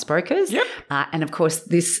from Austbrokers. Yep. And of course,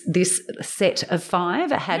 this set of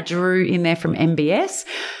 5 had Drew in there from MBS.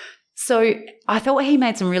 So I thought he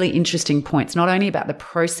made some really interesting points, not only about the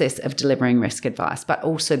process of delivering risk advice, but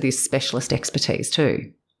also this specialist expertise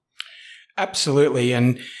too. Absolutely.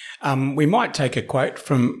 And we might take a quote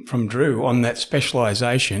from Drew on that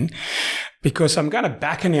specialisation, because I'm going to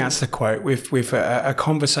back announce the quote with a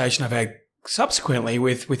conversation I've had subsequently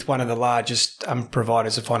with one of the largest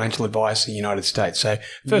providers of financial advice in the United States. So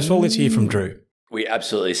first of all, let's hear from Drew. We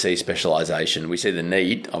absolutely see specialisation. We see the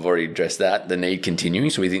need. I've already addressed that. The need continuing.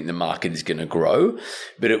 So we think the market is going to grow,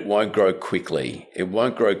 but it won't grow quickly. It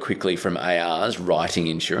won't grow quickly from ARs writing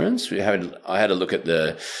insurance. I had a look at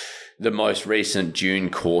the most recent June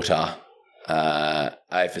quarter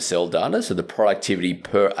AFSL data, so the productivity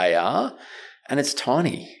per AR, and it's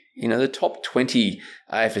tiny. The top 20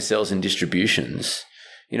 AFSLs and distributions,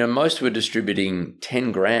 most were distributing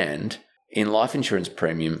 10 grand in life insurance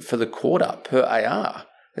premium for the quarter per AR.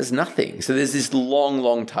 There's nothing. So there's this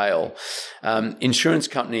long tail. Insurance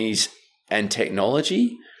companies and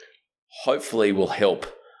technology hopefully will help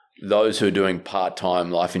those who are doing part-time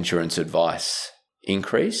life insurance advice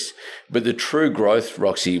increase, but the true growth,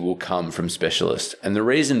 Roxy, will come from specialists. And the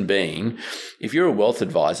reason being, if you're a wealth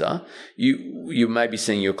advisor, you may be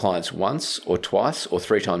seeing your clients once or twice or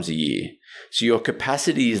 3 times a year. So your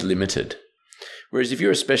capacity is limited. Whereas if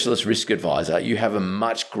you're a specialist risk advisor, you have a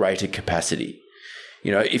much greater capacity.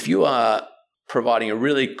 If you are providing a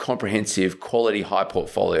really comprehensive, quality, high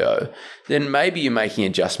portfolio, then maybe you're making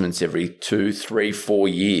adjustments every 2, 3, 4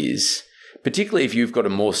 years, particularly if you've got a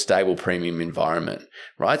more stable premium environment,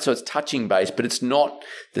 right? So it's touching base, but it's not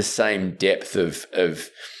the same depth of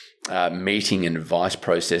meeting and advice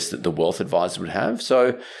process that the wealth advisors would have.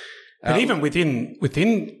 So, but even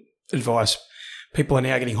within advice, people are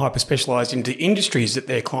now getting hyper-specialised into industries that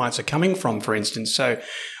their clients are coming from, for instance. So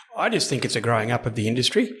I just think it's a growing up of the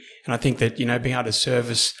industry. And I think that, being able to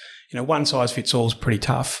service, one size fits all is pretty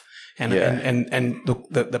tough. And look,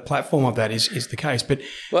 the platform of that is the case. But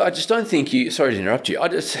I just don't think sorry to interrupt you.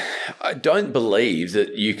 I don't believe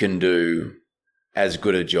that you can do as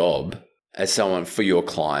good a job as someone for your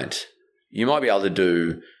client. You might be able to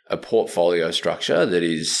do a portfolio structure that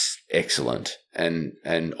is excellent and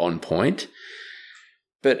on point.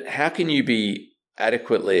 But how can you be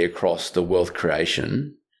adequately across the wealth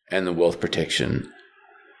creation and the wealth protection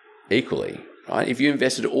equally, right? If you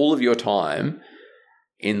invested all of your time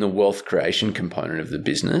in the wealth creation component of the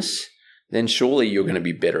business, then surely you're going to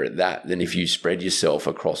be better at that than if you spread yourself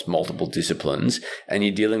across multiple disciplines and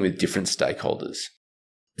you're dealing with different stakeholders.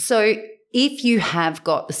 So if you have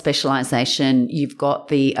got the specialisation, you've got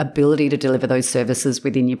the ability to deliver those services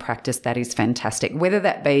within your practice, that is fantastic. Whether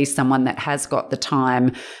that be someone that has got the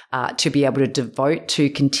time to be able to devote to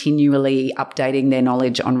continually updating their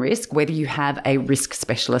knowledge on risk, whether you have a risk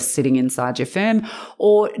specialist sitting inside your firm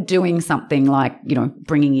or doing something like,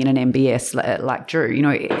 bringing in an MBS like Drew,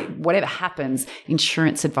 whatever happens,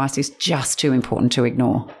 insurance advice is just too important to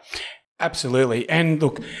ignore. Absolutely. And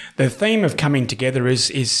look, the theme of coming together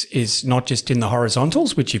is not just in the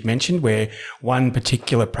horizontals, which you've mentioned, where one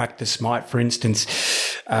particular practice might, for instance,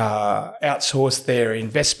 outsource their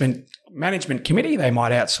investment management committee. They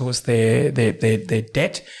might outsource their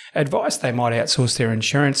debt advice. They might outsource their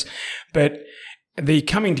insurance. But the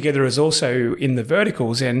coming together is also in the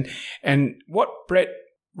verticals. And what Brett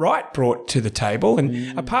Wright brought to the table,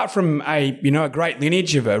 and apart from a great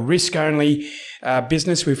lineage of a risk-only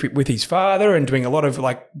business with his father and doing a lot of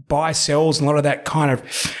like buy sells and a lot of that kind of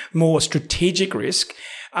more strategic risk,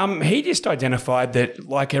 he just identified that,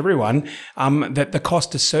 like everyone, that the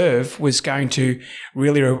cost to serve was going to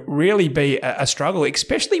really be a struggle,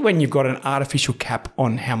 especially when you've got an artificial cap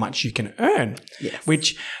on how much you can earn. Yes.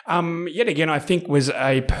 Which, yet again, I think was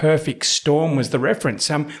a perfect storm was the reference.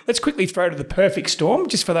 Let's quickly throw to the perfect storm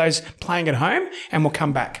just for those playing at home, and we'll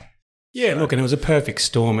come back. Yeah, look, and it was a perfect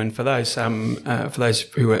storm. And for those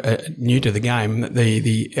who are new to the game,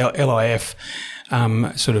 the LIF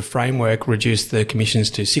sort of framework reduced the commissions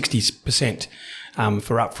to 60%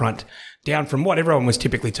 for upfront, down from what everyone was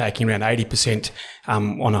typically taking, around 80%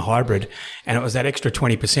 on a hybrid. And it was that extra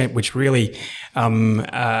 20% which really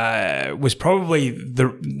was probably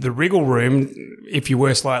the wriggle room if you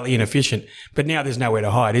were slightly inefficient. But now there's nowhere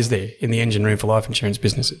to hide, is there, in the engine room for life insurance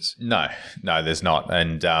businesses? No, there's not.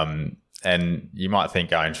 And you might think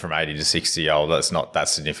going from 80 to 60, that's not that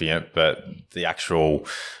significant, but the actual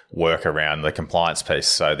work around the compliance piece,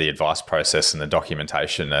 so the advice process and the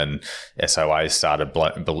documentation and SOAs started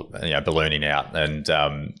ballooning out.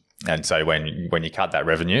 And so when you cut that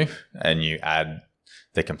revenue and you add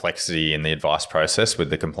the complexity in the advice process with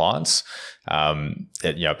the compliance,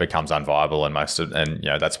 it becomes unviable,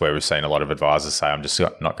 and that's where we've seen a lot of advisors say, I'm just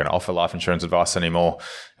not going to offer life insurance advice anymore,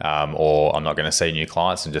 or I'm not going to see new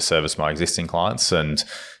clients and just service my existing clients. And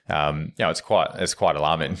it's quite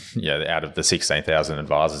alarming. Out of the 16,000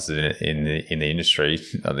 advisors in the industry,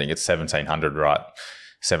 I think it's 1,700, right?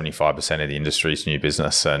 75% of the industry is new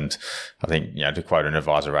business. And I think, to quote an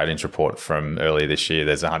advisor ratings report from earlier this year,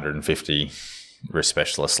 there's 150 risk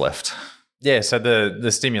specialists left. Yeah, so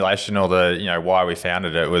the stimulation, or why we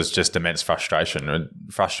founded it, was just immense frustration. We're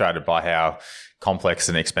frustrated by how complex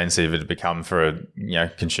and expensive it had become for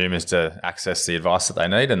consumers to access the advice that they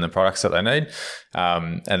need and the products that they need,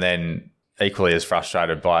 and then equally as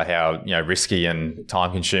frustrated by how risky and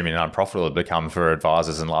time consuming and unprofitable it become for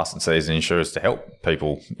advisors and licensees and insurers to help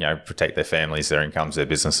people protect their families, their incomes, their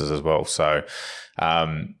businesses as well. So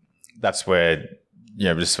that's where we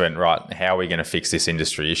just went, right, how are we going to fix this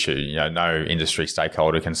industry issue? No industry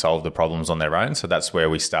stakeholder can solve the problems on their own. So that's where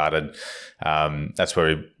we started. That's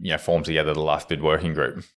where we formed together the LifeBid working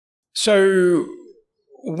group. So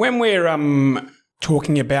when we're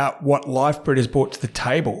talking about what LifeBid has brought to the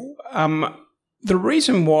table, the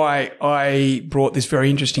reason why I brought this very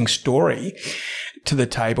interesting story to the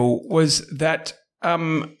table was that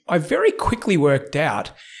I very quickly worked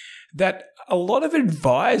out that a lot of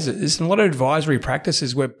advisors and a lot of advisory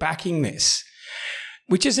practices were backing this,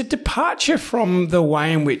 which is a departure from the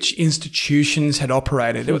way in which institutions had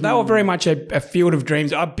operated. Mm-hmm. They were very much a field of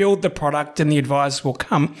dreams. I build the product and the advisors will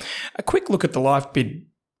come. A quick look at the LifeBid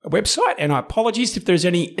website, and I apologize if there's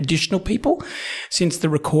any additional people since the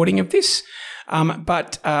recording of this.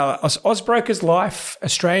 But Ausbrokers Life,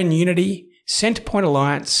 Australian Unity, Centrepoint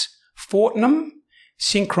Alliance, Fortnum,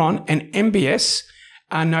 Synchron, and MBS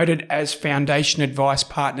are noted as foundation advice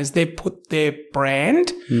partners. They've put their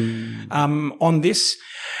brand on this.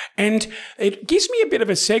 And it gives me a bit of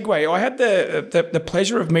a segue. I had the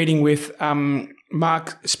pleasure of meeting with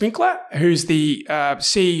Mark Spinkler, who's the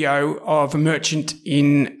CEO of a merchant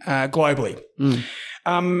in globally.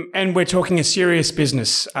 And we're talking a serious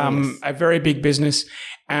business, a very big business.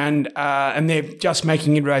 And they're just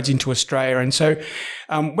making inroads into Australia. And so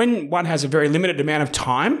when one has a very limited amount of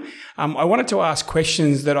time, I wanted to ask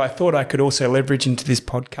questions that I thought I could also leverage into this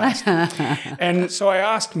podcast. And so I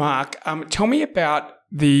asked Mark, tell me about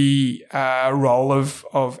the role of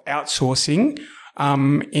outsourcing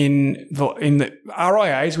in the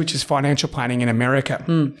RIAs, which is financial planning in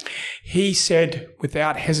America. He said,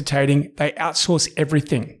 without hesitating, they outsource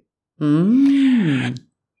everything.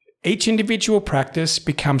 Each individual practice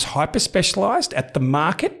becomes hyper-specialised at the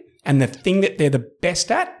market and the thing that they're the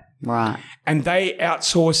best at. Right. And they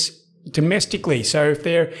outsource domestically. So if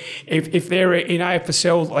they're in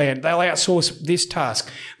AFSL land, they'll outsource this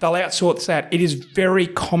task. They'll outsource that. It is very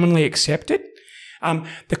commonly accepted.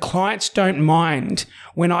 The clients don't mind.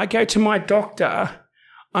 When I go to my doctor,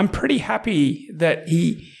 I'm pretty happy that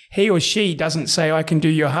he or she doesn't say, I can do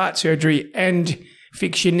your heart surgery and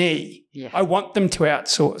fix your knee. Yeah. I want them to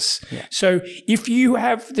outsource. Yeah. So if you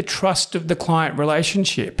have the trust of the client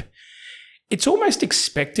relationship, it's almost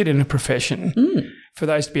expected in a profession for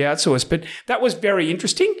those to be outsourced. But that was very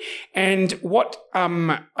interesting. And what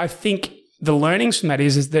I think the learnings from that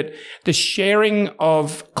is that the sharing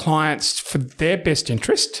of clients for their best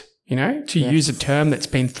interest, to use a term that's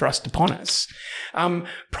been thrust upon us,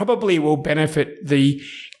 probably will benefit the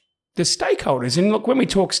stakeholders. And look, when we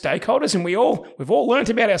talk stakeholders, and we've all learnt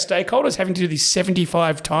about our stakeholders, having to do this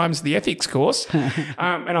 75 times the ethics course, and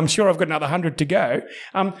I'm sure I've got another 100 to go.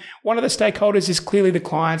 One of the stakeholders is clearly the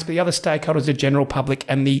clients, but the other stakeholders are the general public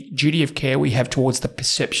and the duty of care we have towards the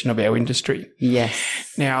perception of our industry.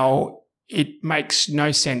 Yes. Now, it makes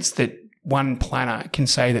no sense that one planner can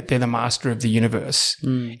say that they're the master of the universe.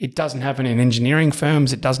 It doesn't happen in engineering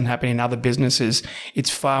firms. It doesn't happen in other businesses. It's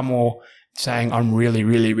far more saying, I'm really,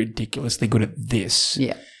 really ridiculously good at this.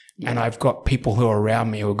 Yeah. And I've got people who are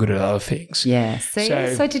around me who are good at other things. Yeah.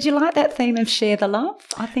 So did you like that theme of share the love?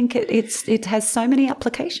 I think it has so many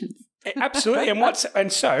applications. Absolutely.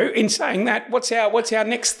 And so in saying that, what's our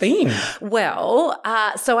next theme? Well,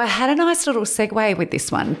 so I had a nice little segue with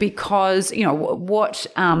this one because, what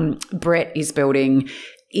Brett is building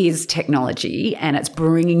is technology, and it's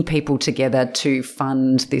bringing people together to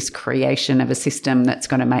fund this creation of a system that's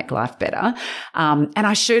going to make life better. And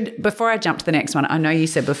I should, before I jump to the next one, I know you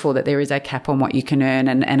said before that there is a cap on what you can earn.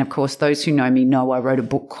 And of course, those who know me know I wrote a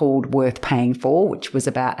book called Worth Paying For, which was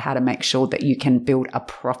about how to make sure that you can build a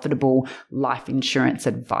profitable life insurance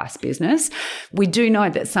advice business. We do know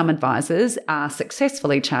that some advisors are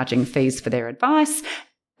successfully charging fees for their advice,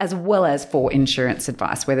 as well as for insurance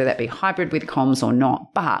advice, whether that be hybrid with comms or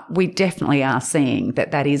not. But we definitely are seeing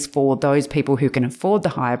that that is for those people who can afford the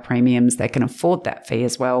higher premiums, they can afford that fee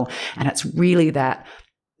as well. And it's really that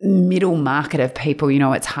middle market of people.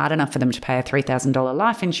 It's hard enough for them to pay a $3,000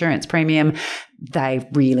 life insurance premium. They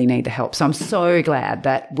really need the help. So I'm so glad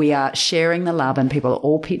that we are sharing the love and people are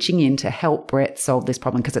all pitching in to help Brett solve this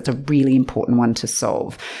problem, because it's a really important one to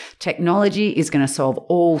solve. Technology is going to solve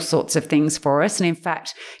all sorts of things for us. And in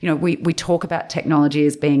fact, we talk about technology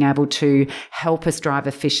as being able to help us drive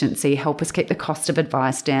efficiency, help us keep the cost of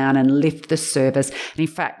advice down and lift the service. And in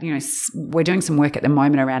fact, we're doing some work at the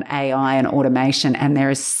moment around AI and automation, and there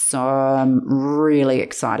is some really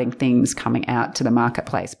exciting things coming out to the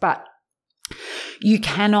marketplace. But you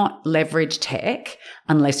cannot leverage tech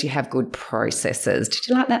unless you have good processes. Did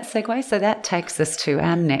you like that segue? So that takes us to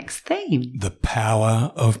our next theme. The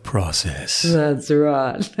power of process. That's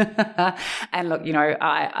right. And look,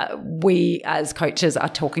 we as coaches are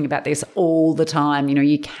talking about this all the time.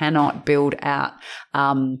 You cannot build out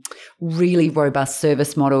really robust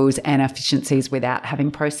service models and efficiencies without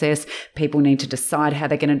having process. People need to decide how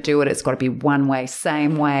they're going to do it. It's got to be one way,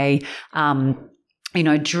 same way.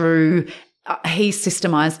 Drew, he's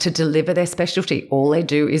systemized to deliver their specialty. All they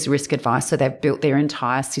do is risk advice. So they've built their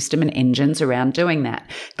entire system and engines around doing that.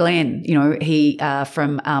 Glenn, he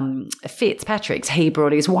from Fitzpatrick's, he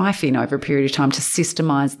brought his wife in over a period of time to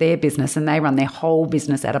systemize their business, and they run their whole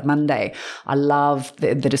business out of Monday. I love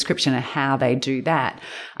the description of how they do that.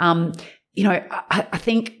 I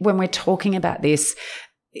think when we're talking about this,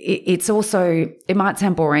 it's also, it might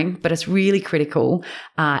sound boring, but it's really critical.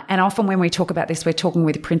 And often when we talk about this, we're talking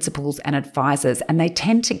with principals and advisors, and they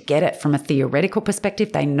tend to get it from a theoretical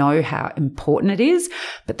perspective. They know how important it is,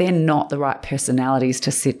 but they're not the right personalities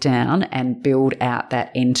to sit down and build out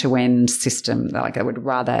that end-to-end system. Like, they would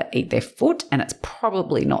rather eat their foot, and it's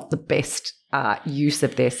probably not the best use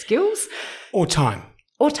of their skills. Or time.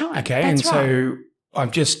 Okay, That's and so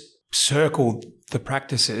I've just circled the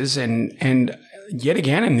practices and yet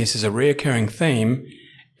again, and this is a reoccurring theme,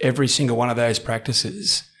 every single one of those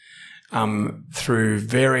practices through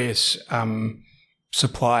various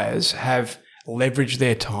suppliers have leveraged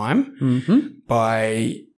their time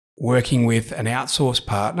by working with an outsourced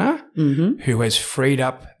partner who has freed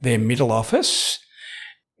up their middle office,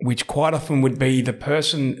 which quite often would be the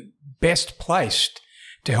person best placed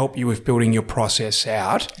to help you with building your process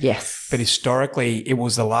out. Yes. But historically, it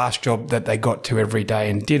was the last job that they got to every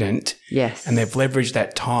day and didn't. Yes. And they've leveraged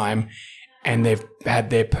that time, and they've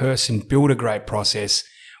had their person build a great process,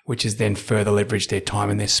 which has then further leveraged their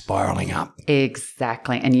time, and they're spiraling up.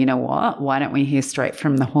 Exactly. And you know what? Why don't we hear straight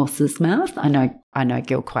from the horse's mouth? I know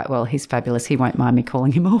Gil quite well. He's fabulous. He won't mind me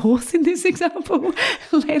calling him a horse in this example.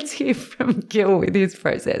 Let's hear from Gil with his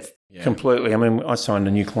process. Yeah. Completely. I mean, I signed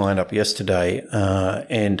a new client up yesterday,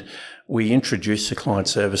 and we introduced the client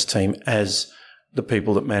service team as the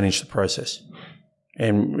people that manage the process.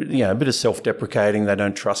 And, a bit of self-deprecating. They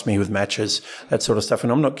don't trust me with matches, that sort of stuff.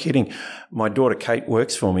 And I'm not kidding. My daughter Kate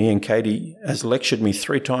works for me, and Katie has lectured me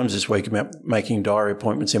 3 times this week about making diary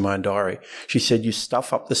appointments in my own diary. She said, you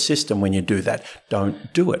stuff up the system when you do that.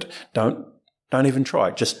 Don't do it. Don't even try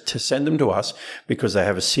it. Just to send them to us, because they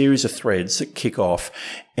have a series of threads that kick off,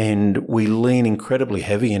 and we lean incredibly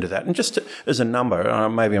heavy into that. And just as a number,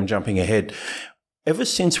 maybe I'm jumping ahead, ever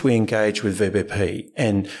since we engaged with VBP,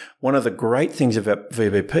 and one of the great things about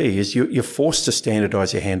VBP is you're forced to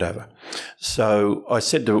standardise your handover. So I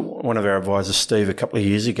said to one of our advisors, Steve, a couple of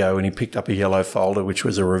years ago, and he picked up a yellow folder, which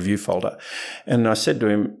was a review folder. And I said to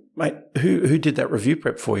him, mate, who did that review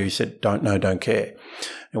prep for you? He said, don't know, don't care.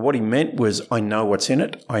 And what he meant was, I know what's in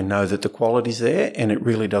it. I know that the quality's there, and it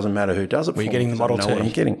really doesn't matter who does it. Well, you're getting the Model T. I know what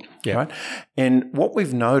I'm getting. Yeah. Right? And what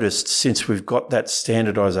we've noticed since we've got that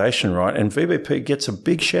standardisation right, and VBP gets a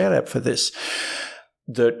big shout out for this,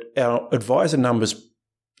 that our advisor numbers,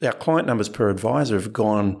 our client numbers per advisor have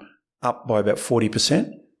gone up by about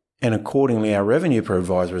 40%, and accordingly our revenue per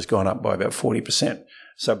advisor has gone up by about 40%.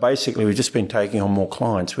 So basically, we've just been taking on more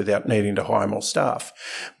clients without needing to hire more staff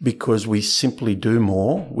because we simply do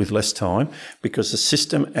more with less time because the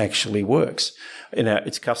system actually works.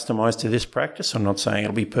 It's customized to this practice. I'm not saying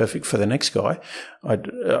it'll be perfect for the next guy.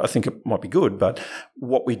 I think it might be good, but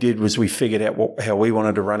what we did was we figured out how we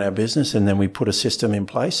wanted to run our business, and then we put a system in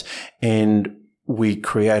place, and we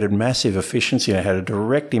created massive efficiency, and it had a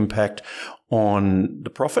direct impact on the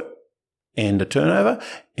profit and the turnover,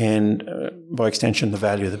 and by extension, the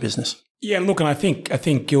value of the business. Yeah, look, and I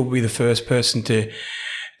think Gil will be the first person to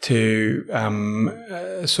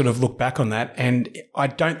sort of look back on that, and I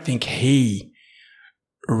don't think he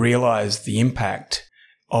realised the impact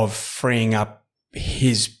of freeing up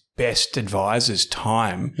his best advisor's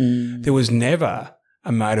time. There was never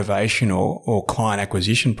a motivation or client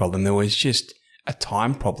acquisition problem. There was just a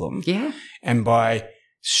time problem. Yeah. And by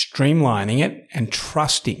streamlining it and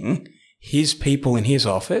trusting his people in his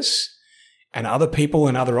office and other people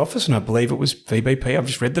in other office, and I believe it was VBP, I've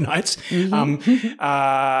just read the notes,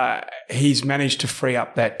 he's managed to free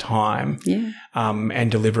up that time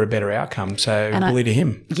and deliver a better outcome. So bully to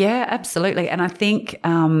him. Yeah, absolutely. And I think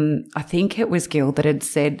it was Gil that had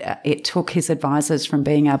said it took his advisors from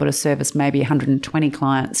being able to service maybe 120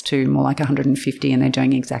 clients to more like 150, and they're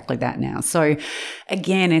doing exactly that now. So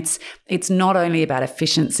again, it's not only about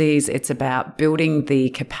efficiencies, it's about building the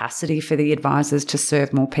capacity for the advisors to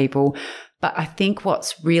serve more people. But I think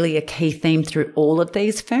what's really a key theme through all of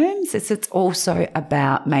these firms is it's also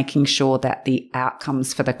about making sure that the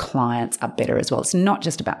outcomes for the clients are better as well. It's not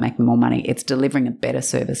just about making more money, it's delivering a better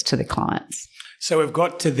service to the clients. So we've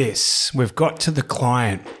got to this. We've got to the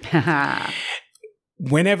client.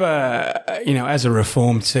 Whenever, as a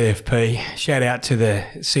reformed CFP, shout out to the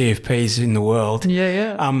CFPs in the world.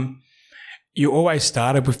 You always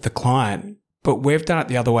started with the client. But we've done it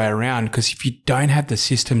the other way around, because if you don't have the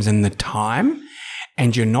systems and the time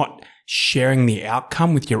and you're not sharing the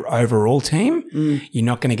outcome with your overall team, you're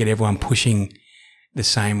not going to get everyone pushing the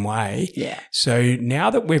same way. Yeah. So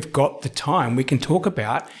now that we've got the time, we can talk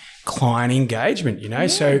about client engagement, Yeah.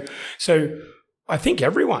 So I think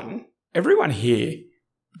everyone here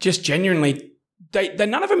just genuinely, they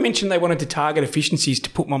none of them mentioned they wanted to target efficiencies to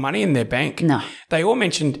put more money in their bank. No. They all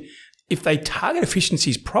mentioned if they target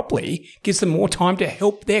efficiencies properly, gives them more time to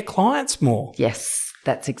help their clients more. Yes,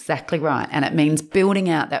 that's exactly right. And it means building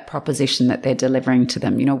out that proposition that they're delivering to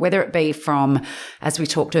them, whether it be from, as we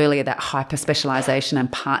talked earlier, that hyper specialization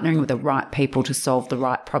and partnering with the right people to solve the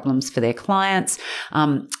right problems for their clients.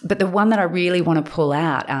 But the one that I really want to pull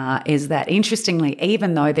out is that, interestingly,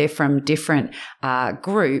 even though they're from different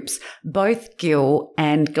groups, both Gil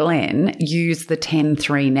and Glenn use the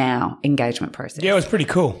 10-3 now engagement process. Yeah, it was pretty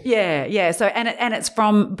cool. Yeah. So, and it's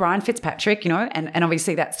from Brian Fitzpatrick, and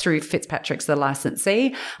obviously that's through Fitzpatrick's the licensee.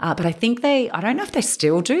 But I think I don't know if they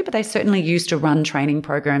still do, but they certainly used to run training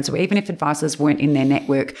programs where even if advisors weren't in their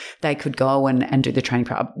network, they could go and do the training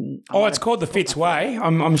program. It's called the Fitz Way.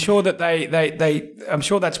 I'm sure that I'm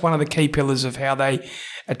sure that's one of the key pillars of how they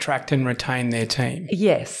attract and retain their team.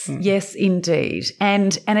 Yes, yes, indeed.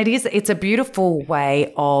 And it's a beautiful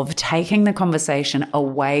way of taking the conversation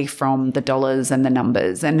away from the dollars and the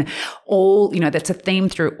numbers and all, that's a theme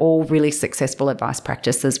through all really successful advice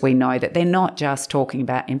practices. We know that they're not just talking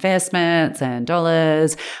about investments and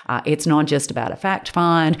dollars. It's not just about a fact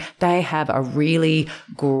find. They have a really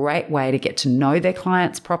great way to get to know their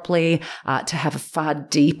clients properly, to have a far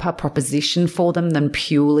deeper proposition for them than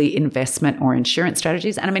purely investment or insurance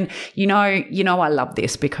strategies. And I mean, I love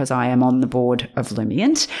this because I am on the board of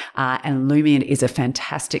Lumient, and Lumient is a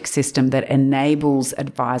fantastic system that enables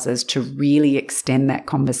advisors to really extend that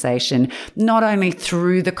conversation, not only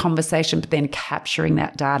through the conversation, but then capturing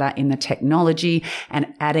that data in the technology and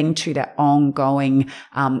adding to that ongoing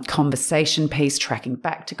conversation piece, tracking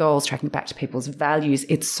back to goals, tracking back to people's values.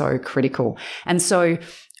 It's so critical. And so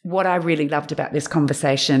what I really loved about this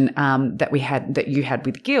conversation that you had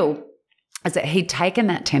with Gil is that he'd taken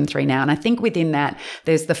that 10-3 now. And I think within that,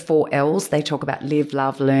 there's the 4 L's. They talk about live,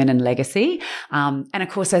 love, learn, and legacy. And of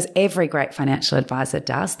course, as every great financial advisor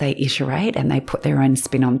does, they iterate and they put their own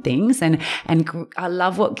spin on things. And I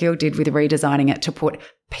love what Gil did with redesigning it to put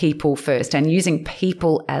people first and using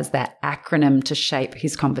people as that acronym to shape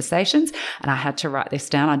his conversations. And I had to write this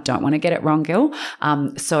down. I don't want to get it wrong, Gil.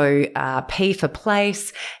 So P for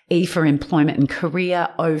place, E for employment and career,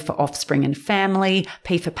 O for offspring and family,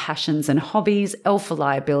 P for passions and hobbies, L for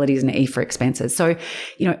liabilities, and E for expenses. So,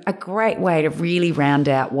 a great way to really round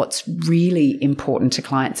out what's really important to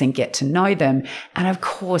clients and get to know them. And of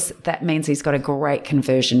course, that means he's got a great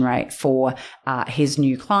conversion rate for his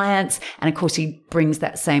new clients. And of course, he brings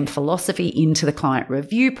that same philosophy into the client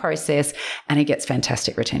review process, and he gets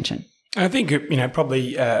fantastic retention. I think,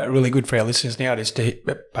 probably really good for our listeners now is to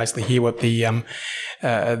basically hear what the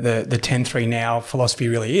 10-3 now philosophy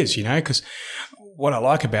really is, because what I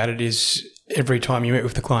like about it is every time you meet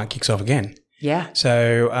with the client kicks off again. Yeah.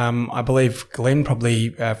 So I believe Glenn probably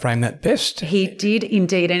framed that best. He did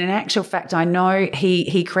indeed. And in actual fact, I know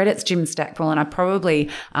he credits Jim Stackpole, and I probably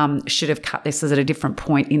should have cut this as at a different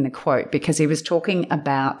point in the quote, because he was talking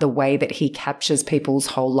about the way that he captures people's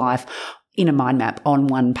whole life in a mind map on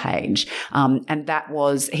one page. And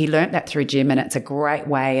he learnt that through Jim, and it's a great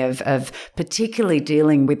way of particularly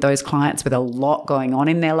dealing with those clients with a lot going on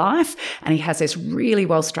in their life. And he has this really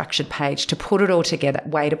well-structured page to put it all together,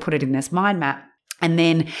 way to put it in this mind map. And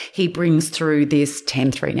then he brings through this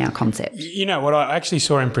 10-3 now concept. You know what? I actually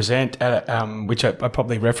saw him present at which I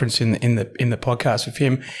probably referenced in the podcast with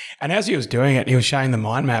him. And as he was doing it, he was showing the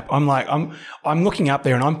mind map. I'm like, I'm looking up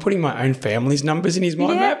there and I'm putting my own family's numbers in his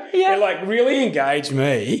mind map. Yeah. It like really engaged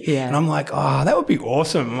me. Yeah. And I'm like, oh, that would be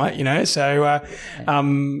awesome, mate. So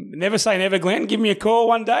never say never, Glenn. Give me a call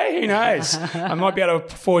one day. Who knows? I might be able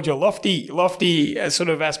to forge your lofty sort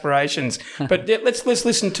of aspirations. But let's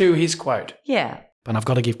listen to his quote. Yeah. And I've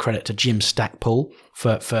got to give credit to Jim Stackpole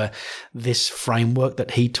for this framework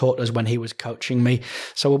that he taught us when he was coaching me.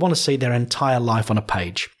 So we want to see their entire life on a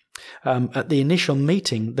page. At the initial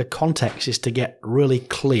meeting, the context is to get really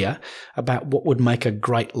clear about what would make a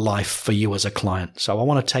great life for you as a client. So I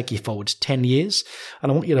want to take you forwards 10 years,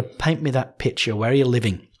 and I want you to paint me that picture. Where are you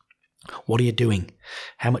living? What are you doing?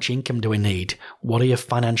 How much income do we need? What are your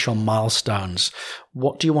financial milestones?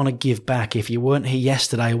 What do you want to give back? If you weren't here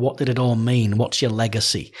yesterday, what did it all mean? What's your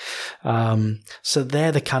legacy? So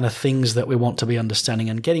they're the kind of things that we want to be understanding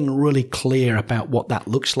and getting really clear about what that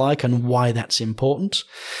looks like and why that's important.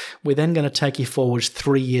 We're then going to take you forwards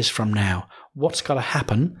 3 years from now. What's got to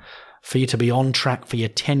happen for you to be on track for your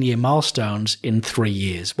 10-year milestones in 3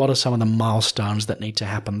 years? What are some of the milestones that need to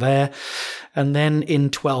happen there? And then in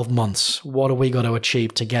 12 months, what are we got to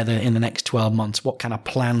achieve together in the next 12 months? What kind of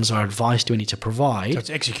plans or advice do we need to provide? So it's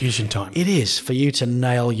execution time. It is, for you to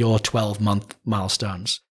nail your 12-month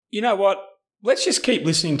milestones. You know what? Let's just keep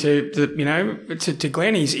listening to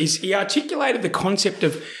Glenn. He articulated the concept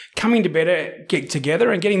of coming get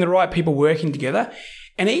together and getting the right people working together,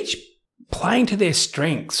 and each playing to their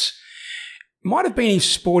strengths. Might have been his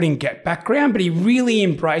sporting background, but he really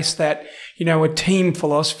embraced that, a team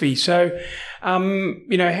philosophy. So, how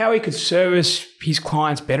he could service his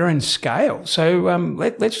clients better and scale. So,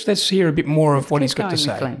 let's hear a bit more of what he's got to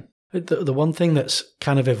say. The one thing that's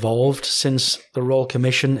kind of evolved since the Royal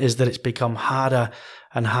Commission is that it's become harder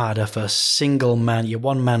and harder for your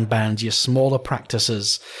one-man bands, your smaller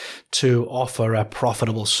practices to offer a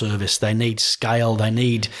profitable service. They need scale. They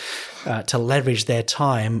need to leverage their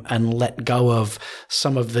time and let go of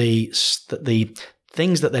some of the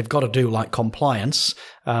things that they've got to do, like compliance,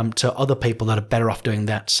 to other people that are better off doing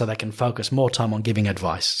that, so they can focus more time on giving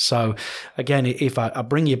advice. So again, if I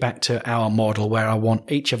bring you back to our model where I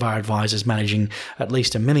want each of our advisors managing at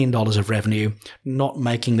least $1 million of revenue, not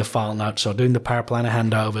making the file notes or doing the power planner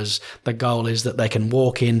handovers, the goal is that they can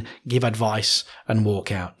walk in, give advice and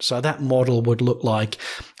walk out. So that model would look like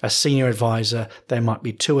a senior advisor. There might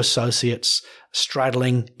be 2 associates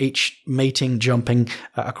straddling each meeting, jumping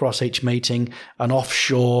across each meeting, an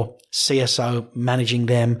offshore CSO managing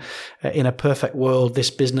them. In a perfect world, this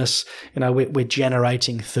business, we're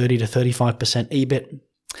generating 30 to 35% EBIT.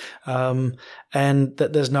 And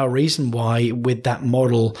that there's no reason why with that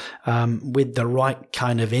model, with the right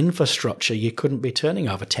kind of infrastructure, you couldn't be turning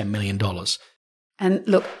over $10 million. And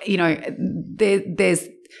look, there's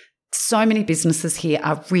so many businesses here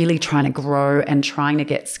are really trying to grow and trying to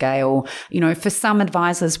get scale. For some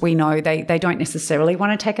advisors, we know they don't necessarily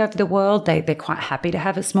want to take over the world. They're quite happy to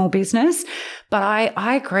have a small business. But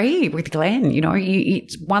I agree with Glenn.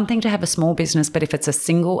 It's one thing to have a small business, but if it's a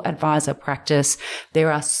single advisor practice, there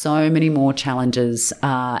are so many more challenges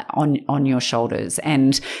on your shoulders.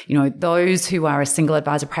 And, those who are a single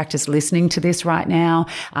advisor practice listening to this right now,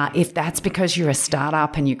 if that's because you're a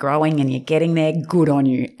startup and you're growing and you're getting there, good on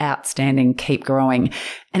you. Outstanding, keep growing.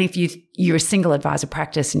 And if you're a single advisor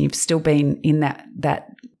practice and you've still been in that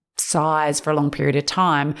size for a long period of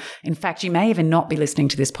time, in fact, you may even not be listening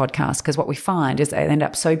to this podcast, because what we find is they end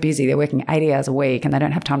up so busy, they're working 80 hours a week and they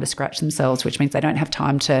don't have time to scratch themselves, which means they don't have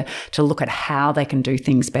time to look at how they can do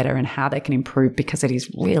things better and how they can improve, because it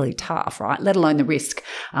is really tough, right? Let alone the risk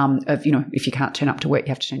of, if you can't turn up to work, you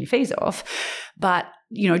have to turn your fees off. But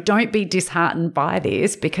don't be disheartened by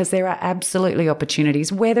this, because there are absolutely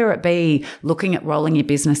opportunities, whether it be looking at rolling your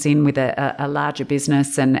business in with a larger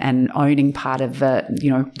business and owning part of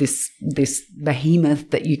this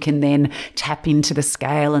behemoth that you can then tap into the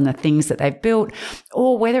scale and the things that they've built,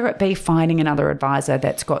 or whether it be finding another advisor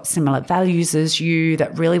that's got similar values as you,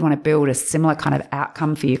 that really want to build a similar kind of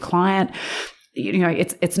outcome for your client.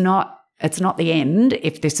 It's not the end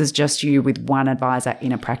if this is just you with one advisor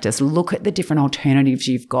in a practice. Look at the different alternatives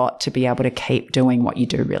you've got to be able to keep doing what you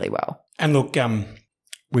do really well. And look,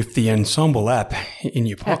 with the Ensemble app in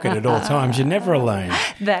your pocket at all times, you're never alone.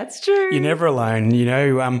 That's true. You're never alone.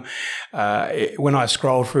 When I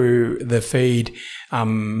scroll through the feed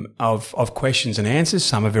of questions and answers,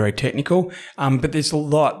 some are very technical, but there's a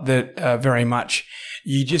lot that very much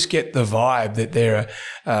you just get the vibe that they're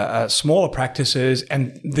smaller practices.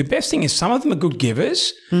 And the best thing is some of them are good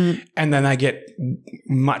givers and then they get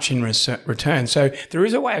much in return. So there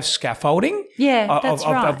is a way of scaffolding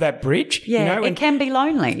of that bridge. Yeah, it can be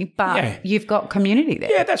lonely, but you've got community there.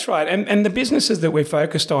 Yeah, that's right. And the businesses that we're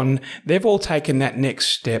focused on, they've all taken that next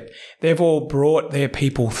step. They've all brought their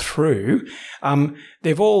people through.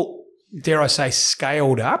 They've all, dare I say,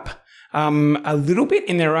 scaled up. A little bit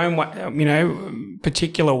in their own way,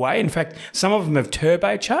 particular way. In fact, some of them have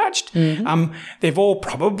turbocharged. They've all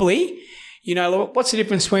probably, what's the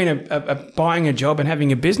difference between buying a job and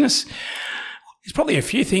having a business? There's probably a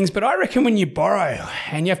few things, but I reckon when you borrow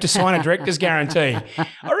and you have to sign a director's guarantee,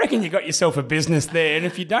 I reckon you got yourself a business there. And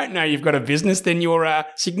if you don't know you've got a business, then your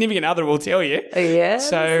significant other will tell you. Yeah,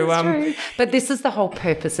 so this is true. But this is the whole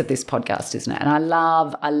purpose of this podcast, isn't it? And I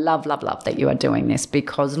love that you are doing this,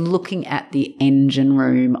 because looking at the engine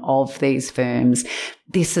room of these firms,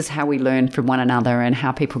 this is how we learn from one another and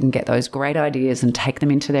how people can get those great ideas and take them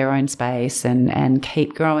into their own space and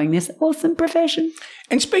keep growing this awesome profession.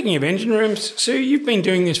 And speaking of engine rooms, Sue, you've been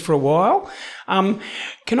doing this for a while.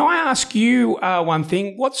 Can I ask you one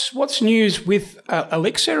thing? What's news with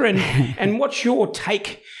Elixir and what's your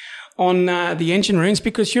take on the engine rooms?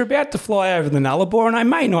 Because you're about to fly over the Nullarbor and I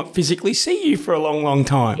may not physically see you for a long, long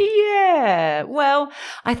time. Yeah. Well,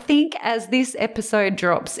 I think as this episode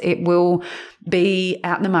drops, it will be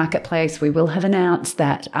out in the marketplace. We will have announced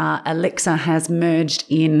that Elixir has merged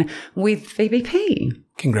in with VBP.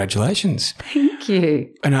 Congratulations. Thank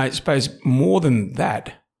you. And I suppose more than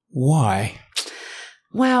that, why?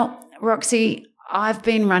 Well, Roxy, I've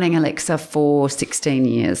been running Elixir for 16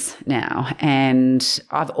 years now, and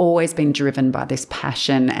I've always been driven by this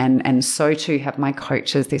passion, and so too have my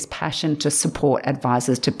coaches, this passion to support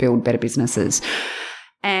advisors to build better businesses.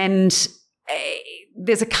 And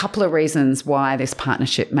there's a couple of reasons why this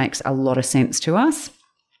partnership makes a lot of sense to us,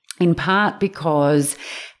 in part because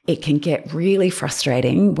it can get really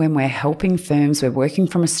frustrating when we're helping firms, we're working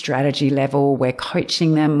from a strategy level, we're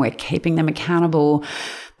coaching them, we're keeping them accountable,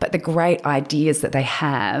 but the great ideas that they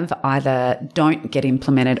have either don't get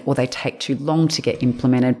implemented or they take too long to get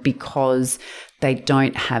implemented because they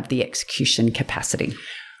don't have the execution capacity.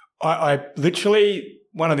 I literally,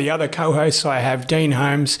 one of the other co-hosts I have, Dean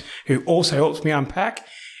Holmes, who also helps me unpack,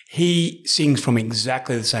 he sings from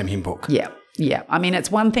exactly the same hymn book. Yeah. Yeah. I mean,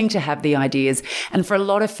 it's one thing to have the ideas, and for a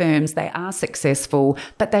lot of firms, they are successful,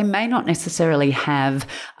 but they may not necessarily have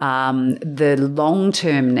the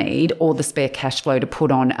long-term need or the spare cash flow to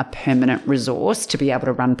put on a permanent resource to be able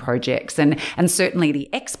to run projects. And certainly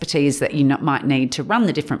the expertise that you might need to run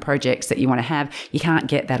the different projects that you want to have, you can't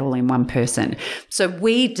get that all in one person. So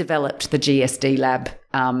we developed the GSD Lab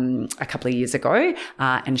a couple of years ago,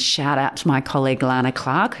 and shout out to my colleague Lana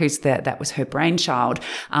Clark, that was her brainchild.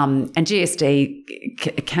 And GSD,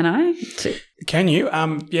 can I? Can you?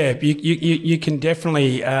 Yeah, you can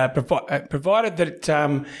definitely provided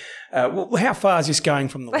that. Well, how far is this going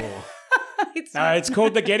from the law? It's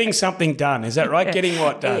called the getting something done. Is that right? Getting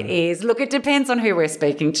what done? It is. Look, it depends on who we're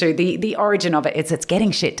speaking to. The origin of it is it's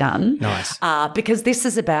getting shit done. Nice. Because this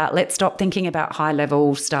is about, let's stop thinking about high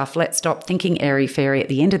level stuff. Let's stop thinking airy fairy. At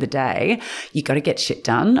the end of the day, you got to get shit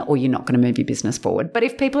done or you're not going to move your business forward. But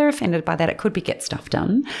if people are offended by that, it could be get stuff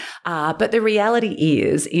done. But the reality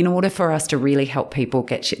is, in order for us to really help people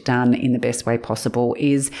get shit done in the best way possible,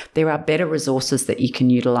 is there are better resources that you can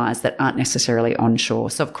utilize that aren't necessarily onshore.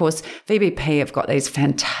 So of course, VBP have got these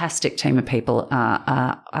fantastic team of people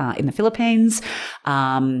in the Philippines.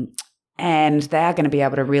 And they're going to be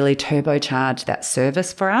able to really turbocharge that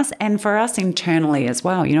service for us and for us internally as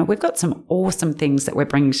well. You know, we've got some awesome things that we're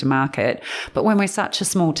bringing to market, but when we're such a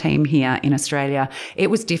small team here in Australia,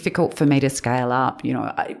 it was difficult for me to scale up. You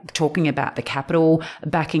know, talking about the capital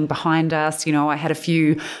backing behind us, you know, I had a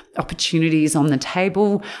few opportunities on the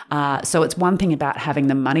table. So it's one thing about having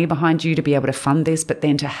the money behind you to be able to fund this, but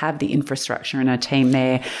then to have the infrastructure and a team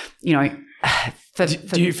there, you know,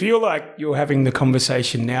 do you feel like you're having the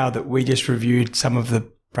conversation now that we just reviewed some of the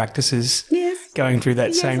practices going through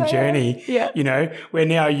that same journey? Yeah. You know, where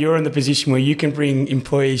now you're in the position where you can bring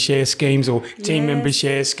employee share schemes or team member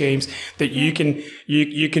share schemes that you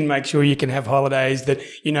can make sure you can have holidays that,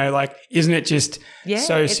 you know, like, isn't it just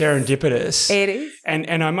so serendipitous? It is.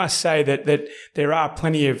 And I must say that there are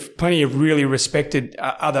plenty of really respected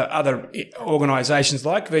other organisations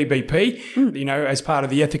like VBP, you know, as part of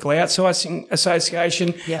the Ethical Outsourcing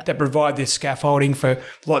Association that provide this scaffolding for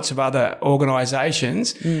lots of other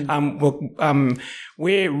organisations.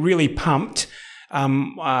 We're really pumped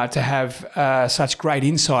to have such great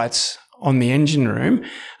insights on the engine room.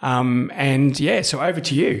 So over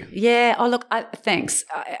to you. Yeah. Oh, look, thanks.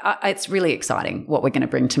 It's really exciting what we're going to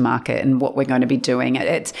bring to market and what we're going to be doing.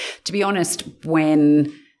 It's, to be honest,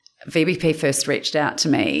 when VBP first reached out to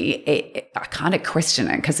me, I kind of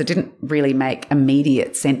questioned it because it didn't really make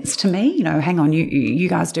immediate sense to me. You know, hang on, you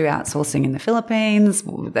guys do outsourcing in the Philippines.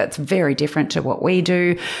 That's very different to what we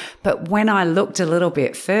do. But when I looked a little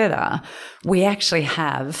bit further, we actually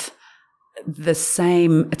have the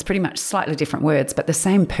same, it's pretty much slightly different words, but the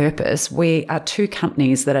same purpose. We are two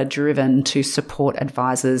companies that are driven to support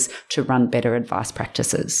advisors to run better advice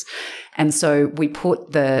practices. And so we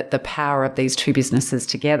put the power of these two businesses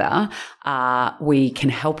together. We can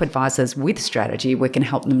help advisors with strategy. We can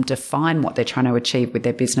help them define what they're trying to achieve with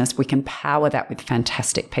their business. We can power that with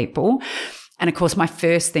fantastic people. And of course, my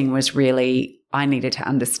first thing was really, I needed to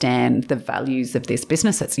understand the values of this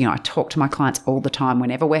business. It's, you know, I talk to my clients all the time.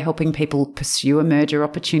 Whenever we're helping people pursue a merger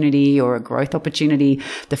opportunity or a growth opportunity,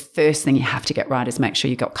 the first thing you have to get right is make sure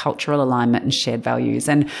you've got cultural alignment and shared values.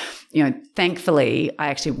 And, you know, thankfully, I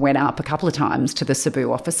actually went up a couple of times to the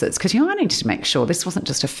Cebu offices because, you know, I needed to make sure this wasn't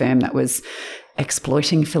just a firm that was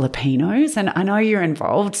exploiting Filipinos. And I know you're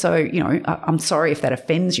involved, so, you know, I'm sorry if that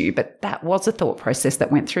offends you, but that was a thought process that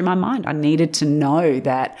went through my mind. I needed to know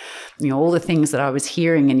that, you know, all the things that I was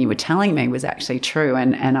hearing and you were telling me was actually true.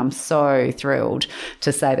 And I'm so thrilled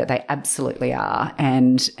to say that they absolutely are.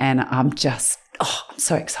 And I'm just, I'm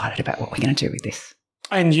so excited about what we're going to do with this.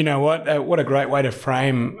 And you know what? What a great way to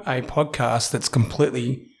frame a podcast that's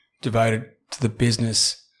completely devoted to the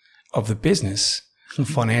business of the business,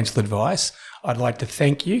 financial advice. I'd like to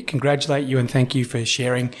thank you, congratulate you, and thank you for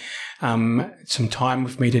sharing some time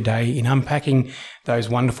with me today in unpacking those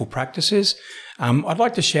wonderful practices. I'd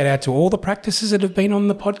like to shout out to all the practices that have been on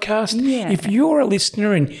the podcast. Yeah. If you're a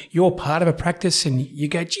listener and you're part of a practice and you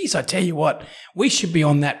go, geez, I tell you what, we should be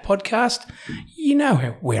on that podcast, you know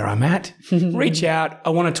where I'm at. Reach out. I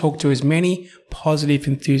want to talk to as many positive,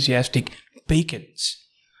 enthusiastic beacons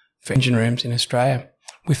for engine rooms in Australia.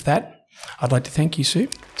 With that, I'd like to thank you, Sue.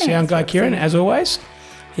 Sound guy Kieran, as always.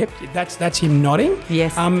 Yep, that's him nodding.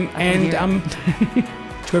 Yes.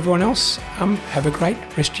 To everyone else, have a great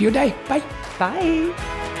rest of your day. Bye.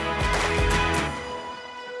 Bye.